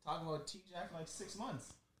 300 talking about T-Jack for like 6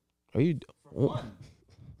 months. Are you? One.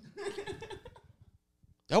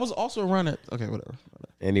 That was also around at. Okay, whatever.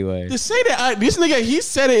 Anyway, To say that this nigga, he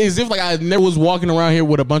said it as if like I never was walking around here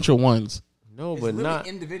with a bunch of ones. no, but not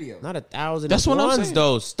in the video. not 1,000. That's what I'm ones saying.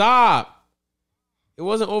 though. Stop. It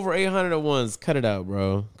wasn't over 800 at once. Cut it out,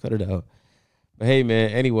 bro. Cut it out. But hey, man.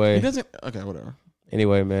 He Anyway, doesn't. Okay, whatever.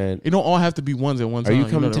 man. It don't all have to be ones at one Are time. you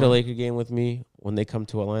coming know to that, the right? Laker game with me when they come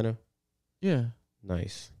to Atlanta? Yeah.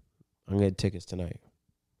 Nice. I'm getting tickets tonight.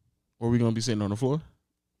 Or are we gonna be sitting on the floor?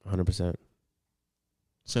 100%.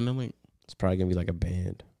 Send the link. It's probably gonna be like a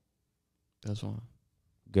band. That's fine.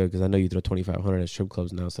 Good, because I know you throw 2,500 at strip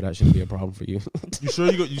clubs now, so that shouldn't be a problem for you. You sure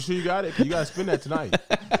you got it? 'Cause you gotta spend that tonight.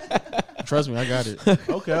 Trust me, I got it.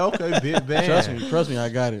 Okay, big bad. Trust me, I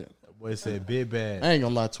got it. Boy said big bad. I ain't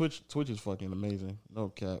gonna lie. Twitch is fucking amazing. No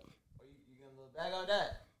cap. You got a little bag on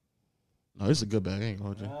that? No, it's a good bag. I ain't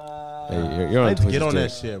gonna hold you. Hey, you're I on need to Twitch's get on dick.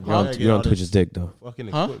 that shit, bro. You're I on, gotta get you're all on this Twitch's dick, though. Fucking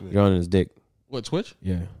Huh? equipment. You're on his dick. What, Twitch?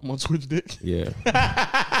 Yeah. I'm on Twitch dick. Yeah.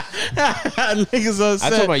 Niggas I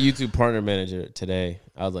upset. told my YouTube partner manager today,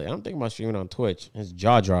 I was like, I'm thinking about streaming on Twitch. His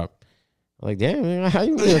jaw dropped. I'm like, damn, man, how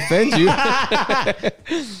you gonna offend you?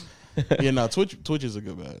 Yeah, no, Twitch is a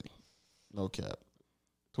good bag. No cap.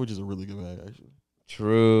 Twitch is a really good bag, actually.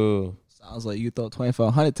 True. Sounds like you throw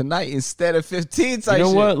 2,500 tonight instead of 15. You Type know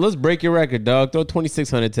shit. what? Let's break your record, dog. Throw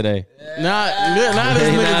 2,600 today. Nah, this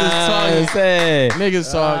niggas is talking. Say,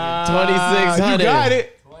 Niggas talking. 2,600. You got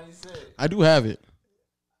it. 26. I do have it.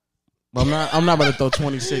 But I'm not about to throw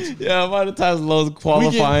 26. Yeah, by the time Lowe's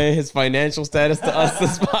qualifying his financial status to us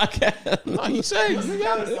this podcast. No, he said you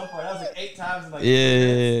got it. That was like 8 times in like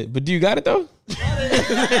Yeah, but do you got it though?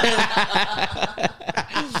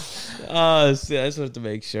 Oh shit! I just wanted to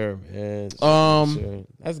make sure, man. Sure.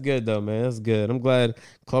 That's good though, man. That's good. I'm glad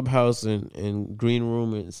Clubhouse and Green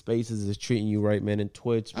Room and Spaces is treating you right, man. And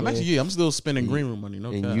Twitch, man. I'm still spending green room money.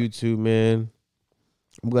 No and cap. YouTube, man.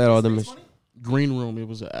 I'm glad all them. Green room. It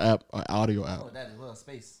was an app, an audio app. Oh, that is little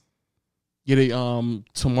space. Yeah, they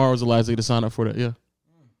tomorrow's the last day to sign up for that. Yeah.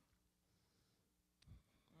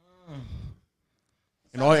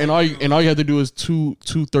 And all you have to do is two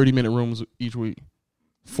 30-minute rooms each week.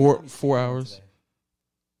 4 hours.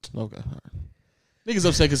 Okay. All right. Niggas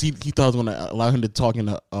upset because he thought I was gonna allow him to talk in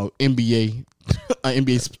a NBA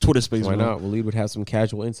NBA Twitter space. Why room. not? Waleed would have some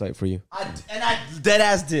casual insight for you. I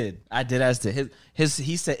deadass did.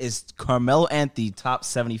 He said is Carmelo Anthony top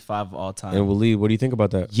 75 of all time. And Waleed, what do you think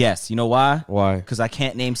about that? Yes, you know why? Why? Because I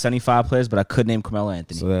can't name 75 players, but I could name Carmelo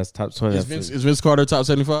Anthony. So that's top 20. Is Vince Carter top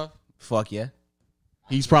 75? Fuck yeah.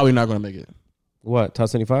 He's probably not gonna make it. What, top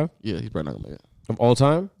 75 Yeah, he's probably not gonna make it. of all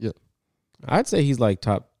time? Yep. I'd say he's like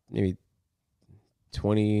top maybe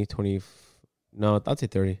 20. No, I'd say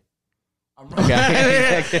 30. Hey,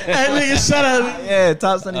 nigga, shut up. Yeah,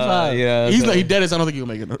 top 75. Yeah, He's okay. like, he dead as I don't think he'll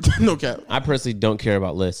make it. No cap. I personally don't care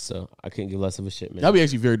about lists, so I couldn't give less of a shit, man. That'd be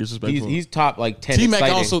actually very disrespectful. He's top like 10. T Mac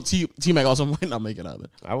exciting. also T Mac also might not make it either.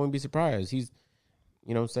 I wouldn't be surprised. He's,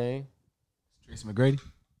 you know what I'm saying? Tracy McGrady.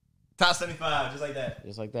 Top 75, just like that.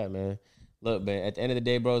 Just like that, man. Look, man, at the end of the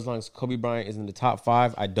day, bro, as long as Kobe Bryant is in the top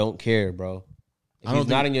 5, I don't care, bro. If I don't he's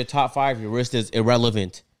not in your top 5, your list is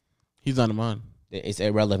irrelevant. He's not in mine. It's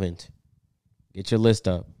irrelevant. Get your list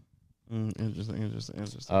up. Interesting.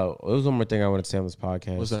 Oh, there was one more thing I wanted to say on this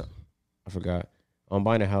podcast. What's that? I forgot. I'm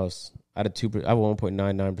buying a house. I had a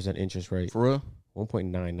 1.99% interest rate. For real?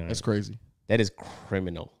 1.99. That's crazy. That is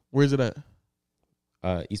criminal. Where's it at?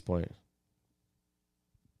 East Point.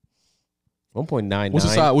 1.99. What's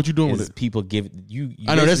the side? What you doing with is it? people give you.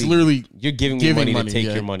 I know that's literally you're giving me money to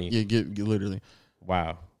take your money. Yeah, literally.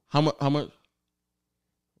 Wow. How much? How much?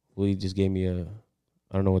 Well, he just gave me a.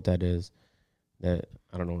 I don't know what that is. That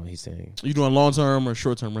I don't know what he's saying. You doing long term or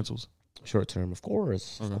short term rentals? Short term, of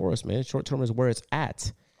course, Okay. of course, man. Short term is where it's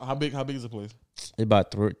at. How big? How big is the place? It's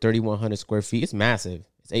about 3,100 square feet. It's massive.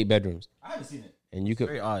 It's 8 bedrooms, I haven't seen it. and you could.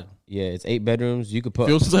 Very odd. Yeah, it's 8 bedrooms. You could put.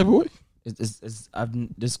 Feel some type of way? It's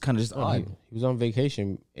this kind of just Oh, odd. he was on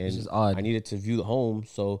vacation, and It's just odd. I needed to view the home,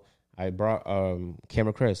 so I brought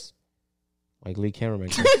camera Chris, like lead cameraman.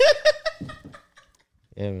 Chris.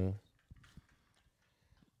 Yeah, man.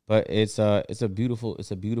 But it's a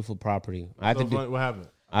beautiful property. I have to do What happened?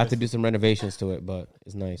 I have to do some renovations to it, but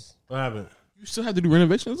it's nice. What happened? You still have to do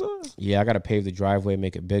renovations? Yeah, I got to pave the driveway,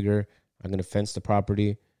 make it bigger. I'm gonna fence the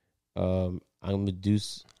property. I'm gonna do.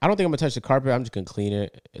 I don't think I'm gonna touch the carpet. I'm just gonna clean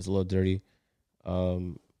it. It's a little dirty.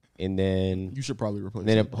 And then You should probably replace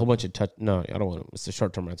then it. a whole bunch of touch. No, I don't want it. It's a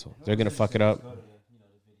short term rental. They're gonna fuck it up.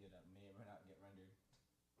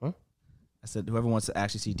 I said whoever wants to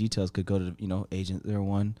actually see details could go to Agent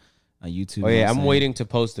 01 on YouTube. Oh you know yeah, what I'm saying? waiting to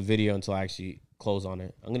post the video until I actually close on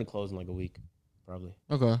it. I'm gonna close in like a week, probably.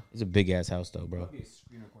 Okay. It's a big ass house though, bro.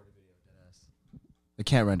 It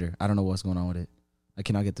can't render. I don't know what's going on with it. I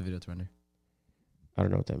cannot get the video to render. I don't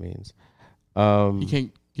know what that means. You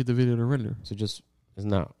can't get the video to render. So just it's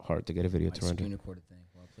not hard to get a video My to render. screen recorded thing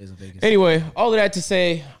while it plays in Vegas. Anyway, all of that to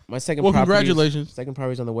say, my second Well, property. congratulations. Second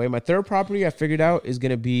property is on the way. My third property I figured out is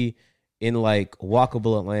gonna be in like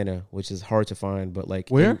walkable Atlanta, which is hard to find, but like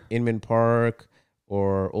Where? Inman Park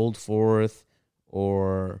or Old Fourth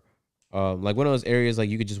or like one of those areas like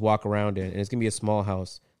you could just walk around in, and it's gonna be a small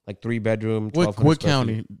house, like 3 bedroom. What 1,200 square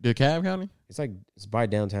county? feet. DeKalb County? It's like it's by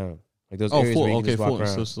downtown, like those Oh, areas full. where you can Okay, just walk full.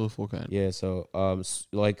 around. So still full county. Yeah, so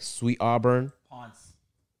like Sweet Auburn. Ponce.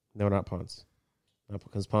 No, not Ponce. Not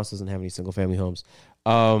because Ponce doesn't have any single family homes. It's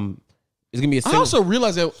gonna be a I single. also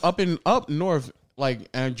realized that up north, like,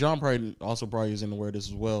 and John probably is in aware of this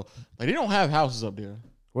as well. Like, they don't have houses up there.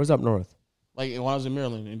 Where's up north? Like when I was in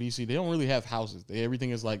Maryland and DC, they don't really have houses.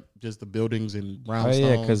 Everything is like just the buildings and Oh brownstones.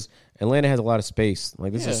 yeah, because Atlanta has a lot of space.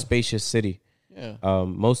 Like this is Yeah. a spacious city. yeah,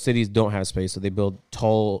 Most cities don't have space, so they build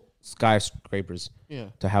tall skyscrapers yeah.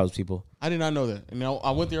 to house people. I did not know that. And now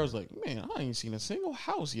I went there. I was like, man, I ain't seen a single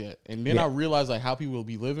house yet. And then Yeah. I realized like how people will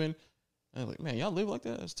be living. And I was like, man, y'all live like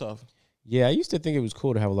that? That's tough. Yeah, I used to think it was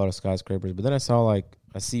cool to have a lot of skyscrapers, but then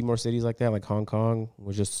I see more cities like that, like Hong Kong,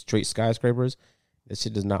 with just straight skyscrapers. That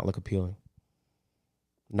shit does not look appealing.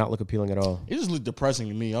 Not look appealing at all. It just looked depressing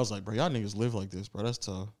to me. I was like, bro, y'all niggas live like this, bro. That's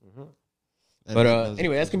tough. But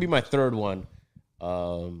anyway, that's gonna be my third one.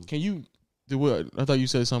 Can you do what? I thought you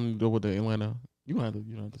said something to do with the Atlanta. You don't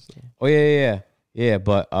have to say. Oh yeah.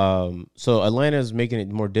 But so Atlanta is making it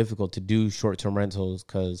more difficult to do short term rentals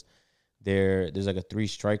because there's like a 3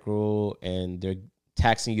 strike rule, and they're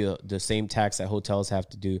taxing you the same tax that hotels have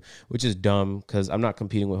to do, which is dumb because I'm not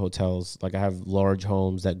competing with hotels. Like I have large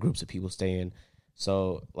homes that groups of people stay in,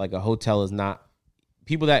 so like a hotel is not.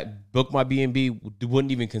 People that book my B&B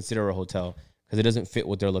wouldn't even consider a hotel because it doesn't fit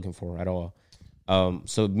what they're looking for at all.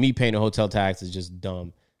 So me paying a hotel tax is just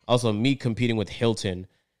dumb. Also, me competing with Hilton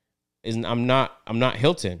I'm not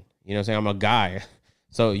Hilton. You know what I'm saying? I'm a guy.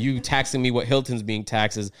 So you taxing me what Hilton's being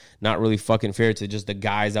taxed is not really fucking fair to just the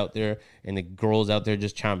guys out there and the girls out there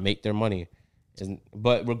just trying to make their money.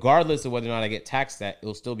 But regardless of whether or not I get taxed that,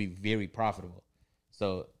 it'll still be very profitable.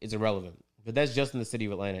 So it's irrelevant. But that's just in the city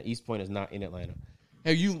of Atlanta. East Point is not in Atlanta.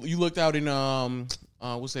 Have you looked out in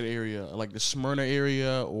what's that area, like the Smyrna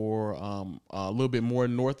area, or a little bit more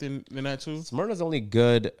north than that too? Smyrna's only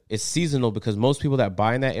good. It's seasonal because most people that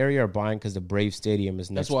buy in that area are buying because the Brave Stadium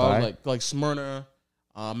is next That's why by. I was like Smyrna,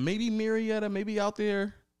 maybe Marietta, maybe out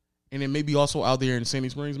there, and then maybe also out there in Sandy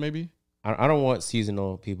Springs, maybe. I don't want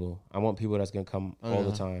seasonal people. I want people that's gonna come all the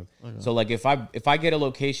yeah. time. Okay. So like if I get a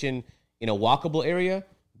location in a walkable area,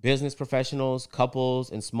 business professionals, couples,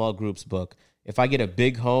 and small groups book. If I get a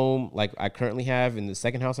big home like I currently have in the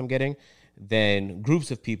second house I'm getting, then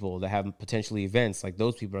groups of people that have potentially events, like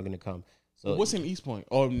those people are gonna come. So What's in East Point?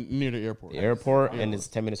 Oh, near the airport. the airport, and it's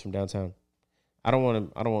 10 minutes from downtown. I don't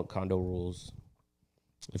want condo rules.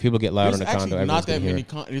 If people get loud There's in a condo, actually everyone's not that gonna hear many.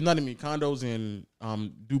 it. There's not that many condos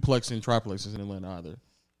and duplex and triplexes in Atlanta either.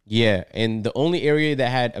 Yeah, and the only area that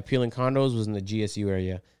had appealing condos was in the GSU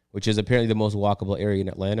area, which is apparently the most walkable area in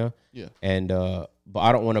Atlanta. Yeah. And but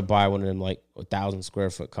I don't want to buy one of them like 1,000 square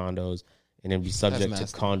foot condos and then be subject to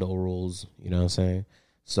nasty. condo rules. You know what I'm saying?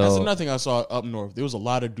 So That's another thing I saw up north. There was a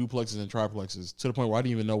lot of duplexes and triplexes to the point where I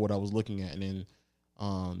didn't even know what I was looking at. And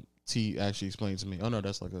then T actually explained to me, "Oh no,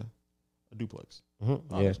 that's like A duplex. Mhm.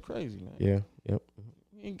 Oh, Yeah, that's crazy, man. yeah, yep.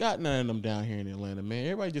 You ain't got none of them down here in Atlanta, man.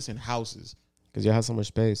 Everybody just in houses. Because you have so much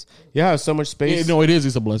space. You have so much space. Yeah, no, it is.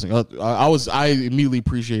 It's a blessing. I immediately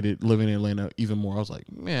appreciated living in Atlanta even more. I was like,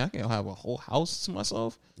 man, I can't have a whole house to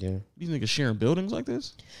myself. Yeah, These niggas sharing buildings like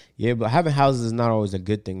this. yeah, but having houses is not always a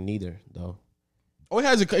good thing neither, though. Oh,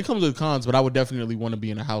 it comes with cons, but I would definitely want to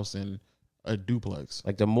be in a house in a duplex.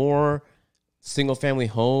 Like the more single family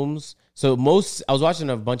homes. So I was watching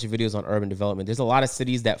a bunch of videos on urban development. There's a lot of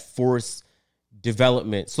cities that force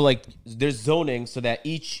development. So like there's zoning so that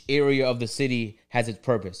each area of the city has its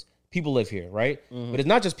purpose. People live here, right? But it's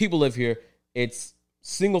not just people live here. It's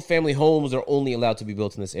single family homes are only allowed to be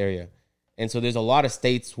built in this area. And so there's a lot of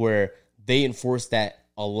states where they enforce that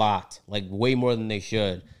a lot, like way more than they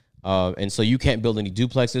should. And so you can't build any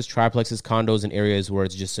duplexes, triplexes, condos in areas where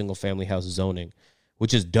it's just single family house zoning,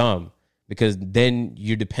 which is dumb because then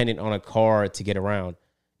you're dependent on a car to get around.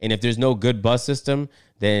 And if there's no good bus system,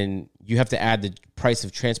 then you have to add the price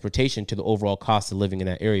of transportation to the overall cost of living in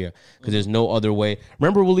that area because there's no other way.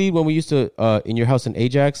 Remember, Waleed, when we used to, in your house in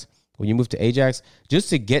Ajax, when you moved to Ajax, just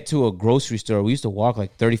to get to a grocery store, we used to walk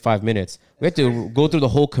like 35 minutes. We had to go through the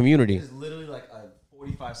whole community. It's literally like a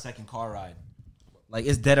 45-second car ride. Like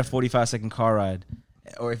it's dead a 45-second car ride.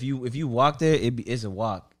 Or if you walk there, it's a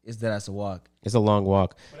walk. It's dead as a walk. It's a long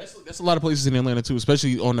walk. But that's a lot of places in Atlanta too,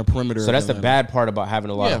 especially on the perimeter. So that's the Atlanta. bad part about having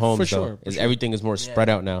a lot Yeah, of homes, for though, sure, for is sure. everything is more spread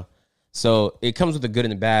out now. So it comes with the good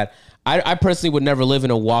and the bad. I personally would never live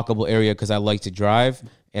in a walkable area because I like to drive,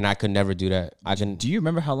 and I could never do that. Do you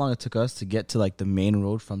remember how long it took us to get to like the main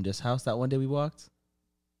road from this house that one day we walked?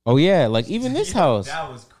 Oh yeah, like even this house. That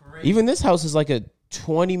was crazy. Even this house is like a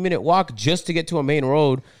 20-minute walk just to get to a main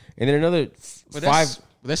road, and then another But 5.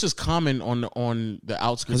 that's just common on the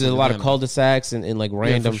outskirts. Because there's a lot of Atlanta. cul-de-sacs and like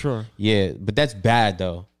random. for sure. Yeah, but that's bad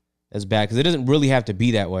though. That's bad because it doesn't really have to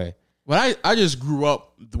be that way. But I just grew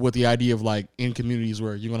up with the idea of like in communities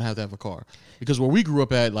where you're gonna have to have a car because where we grew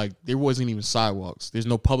up at, like there wasn't even sidewalks. There's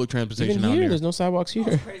no public transportation Even out here, there. there's no sidewalks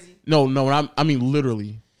here. No, I mean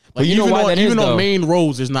literally. Like you know even why on, that is, even though? on main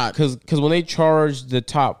roads, there's not. Because when they charge the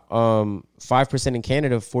top 5% in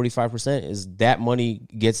Canada, 45% is that money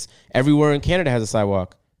gets everywhere in Canada has a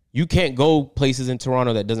sidewalk. You can't go places in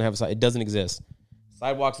Toronto that doesn't have a sidewalk. It doesn't exist.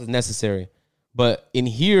 Sidewalks is necessary. But in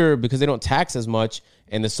here, because they don't tax as much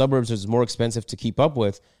and the suburbs is more expensive to keep up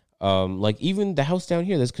with, like even the house down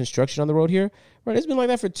here, there's construction on the road here. Right, it's been like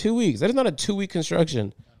that for 2 weeks. That is not a 2-week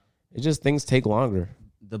construction. It's just things take longer.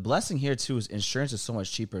 The blessing here too is insurance is so much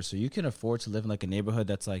cheaper, so you can afford to live in like a neighborhood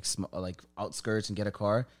that's like like outskirts and get a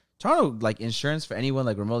car. Toronto, like insurance for anyone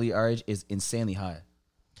like remotely our age is insanely high.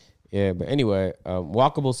 Yeah, but anyway,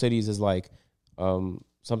 walkable cities is like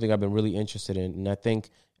something I've been really interested in, and I think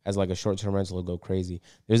as like a short-term rental, it'll go crazy.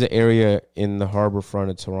 There's an area in the harbor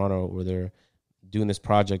front of Toronto where they're doing this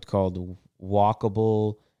project called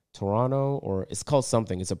Walkable Toronto, or it's called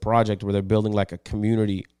something. It's a project where they're building like a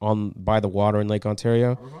community by the water in Lake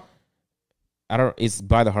Ontario. It's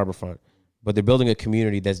by the harbor front, but they're building a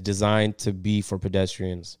community that's designed to be for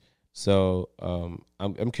pedestrians. So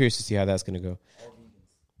I'm curious to see how that's going to go.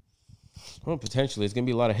 Well, potentially, it's going to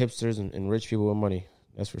be a lot of hipsters and rich people with money.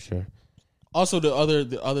 That's for sure. Also, the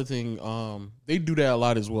other thing, they do that a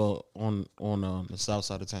lot as well on the south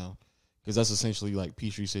side of town because that's essentially like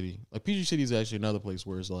Peachtree City. Like Peachtree City is actually another place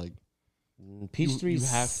where it's like Peachtree, you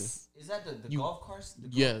have to. Is that the golf course?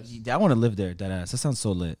 Yes. I want to live there. That ass. That sounds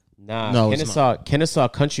so lit. Nah, No, it's Kennesaw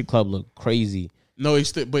Country Club look crazy. No,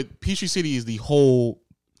 but Peachtree City is the whole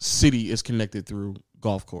city is connected through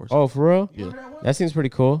golf course. Oh, for real? Yeah. That seems pretty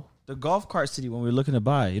cool. The golf cart city when we were looking to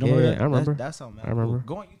buy. You know Yeah, what I remember. That sounds mad I remember.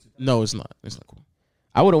 cool. Go on YouTube. No, it's not. It's not cool.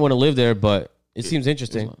 I wouldn't want to live there, but it seems It's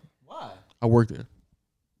interesting. not. Why? I worked there.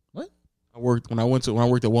 What? I worked when I worked at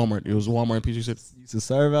Walmart. It was Walmart in Peachtree City. You used to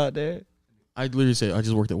serve out there. I literally said I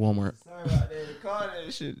just worked at Walmart. Serve out there. The car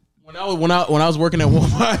and shit. When I was working at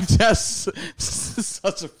Walmart, that's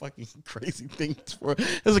such a fucking crazy thing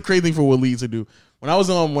that's a crazy thing for Waleed to do. When I was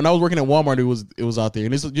working at Walmart, it was out there,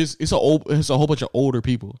 and it's a whole bunch of older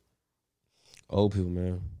people. Old people,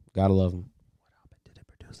 man. Gotta love them.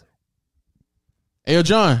 Hey, yo,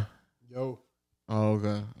 John. Yo, Oh,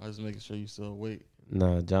 okay. I was making sure you still awake.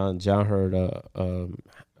 Nah, John heard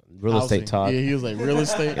real Housing. estate talk. Yeah, he was like real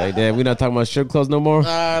estate. Like that, we not talking about strip clubs no more.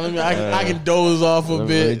 I can doze off a let me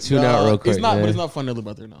bit. tune out real quick, It's not, man. but it's not fun to live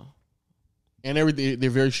out there now. And everything, they're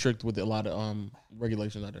very strict with a lot of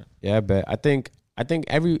regulations out there. Yeah, I bet. I think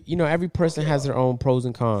every person has their own pros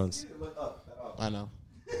and cons. I know.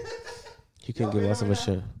 You can give us a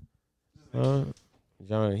shit.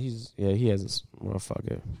 John, he has this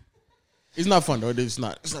motherfucker. It's not fun though. It's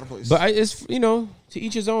not. It's not a place. But it's to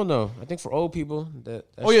each his own though. I think for old people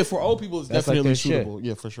that's, for old people, it's that's like definitely their shit. suitable.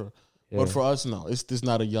 Yeah, for sure. Yeah. But for us, no. It's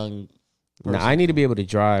not a young. Nah, I need to be able to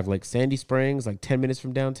drive. Like Sandy Springs, like 10 minutes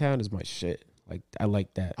from downtown is my shit. Like I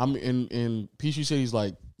like that. I'm in Peachtree City's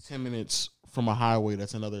like 10 minutes from a highway.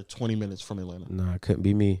 That's another 20 minutes from Atlanta. Nah, it couldn't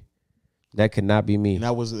be me. That could not be me. And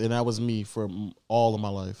that was me for all of my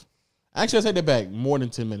life. Actually, I take that back. More than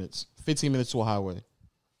 10 minutes. 15 minutes to a highway.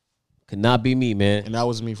 Could not be me, man. And that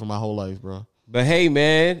was me for my whole life, bro. But hey,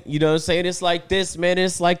 man, you know what I'm saying? It's like this, man.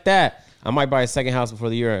 It's like that. I might buy a second house before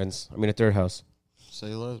the year ends. I mean, a third house. Say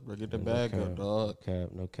less, bro. Get the bag up, dog.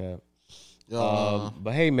 No cap. Yeah.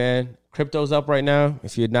 But hey, man, crypto's up right now.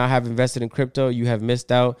 If you not have invested in crypto, you have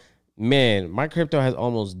missed out. Man, my crypto has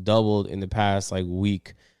almost doubled in the past like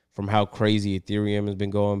week from how crazy Ethereum has been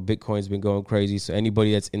going. Bitcoin's been going crazy. So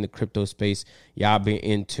anybody that's in the crypto space, y'all been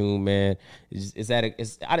in tune, man. It's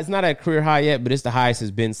not at a career high yet, but it's the highest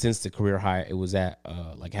it's been since the career high it was at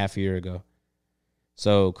like half a year ago.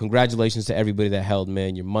 So congratulations to everybody that held,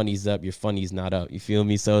 man. Your money's up, your funny's not up. You feel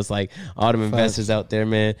me? So it's like all them investors out there,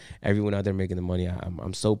 man. Everyone out there making the money.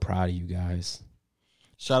 I'm so proud of you guys.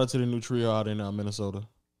 Shout out to the new trio out in Minnesota.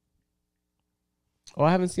 Oh,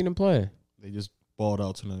 I haven't seen him play. They just balled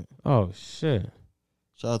out tonight. Oh shit.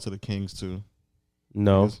 Shout out to the Kings too.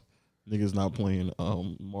 No. Niggas not playing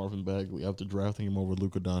Marvin Bagley after drafting him over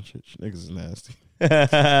Luka Doncic. Niggas is nasty.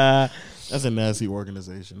 That's a nasty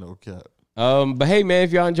organization, no cap. But hey, man,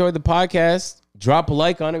 if y'all enjoyed the podcast, drop a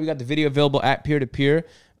like on it. We got the video available at Peer to Peer.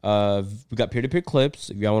 We got Peer to Peer clips.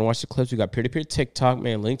 If y'all want to watch the clips, we got Peer to Peer TikTok,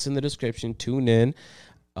 man. Links in the description. Tune in.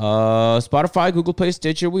 Spotify, Google Play,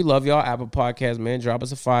 Stitcher. We love y'all. Apple Podcast, man. Drop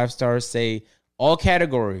us a 5-star. Say all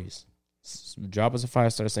categories. Drop us a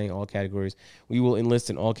 5-star saying all categories. We will enlist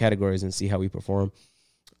in all categories and see how we perform.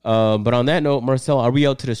 But on that note, Marcel, are we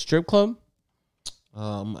out to the strip club?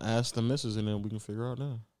 Ask the missus and then we can figure out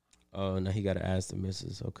now. Oh, now he got to ask the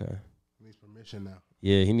missus. Okay. He needs permission now.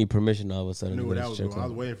 Yeah, he need permission all of a sudden. I knew to what go that to was strip doing. I was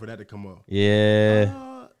club. waiting for that to come up.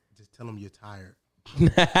 Yeah. Just tell him you're tired.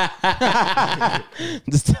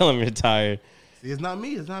 Just tell him you're tired. See, it's not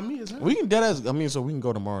me. It's not me. It's her. We can deadass. I mean, so we can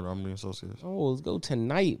go tomorrow. I'm being so serious. Oh, let's go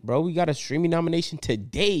tonight, bro. We got a streaming nomination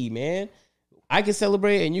today, man. I can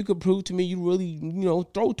celebrate, and you could prove to me you really,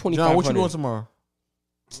 throw 25. John, what you doing tomorrow?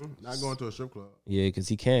 Not going to a strip club. Yeah, because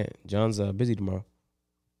he can't. John's busy tomorrow.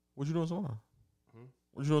 What you doing tomorrow?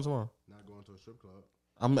 What you doing tomorrow? Not going to a strip club.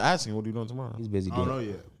 I'm asking, what are you doing tomorrow? He's busy I doing don't know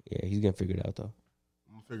yet. Yeah, he's going to figure it out, though.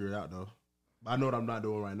 I'm going to figure it out, though. But I know what I'm not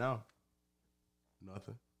doing right now.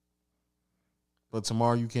 Nothing. But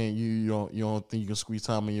tomorrow you can't. You don't think you can squeeze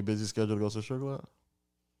time in your busy schedule to go to the strip club?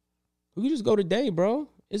 We can just go today, bro.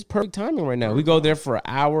 It's perfect timing right now. We go there for an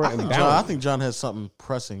hour and bounce. I think John has something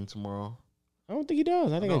pressing tomorrow. I don't think he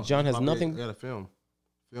does. I think No, John has nothing. I got to film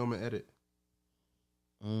and edit.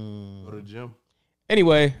 Go to the gym.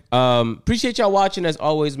 Anyway, appreciate y'all watching as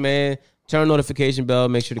always, man. Turn on notification bell.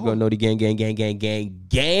 Make sure to go Noti Gang.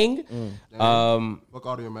 Fuck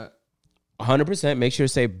Audio Mac. 100%. Make sure to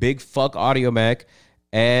say big fuck Audio Mac.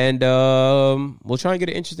 And we'll try and get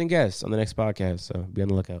an interesting guest on the next podcast. So be on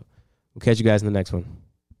the lookout. We'll catch you guys in the next one.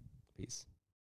 Peace.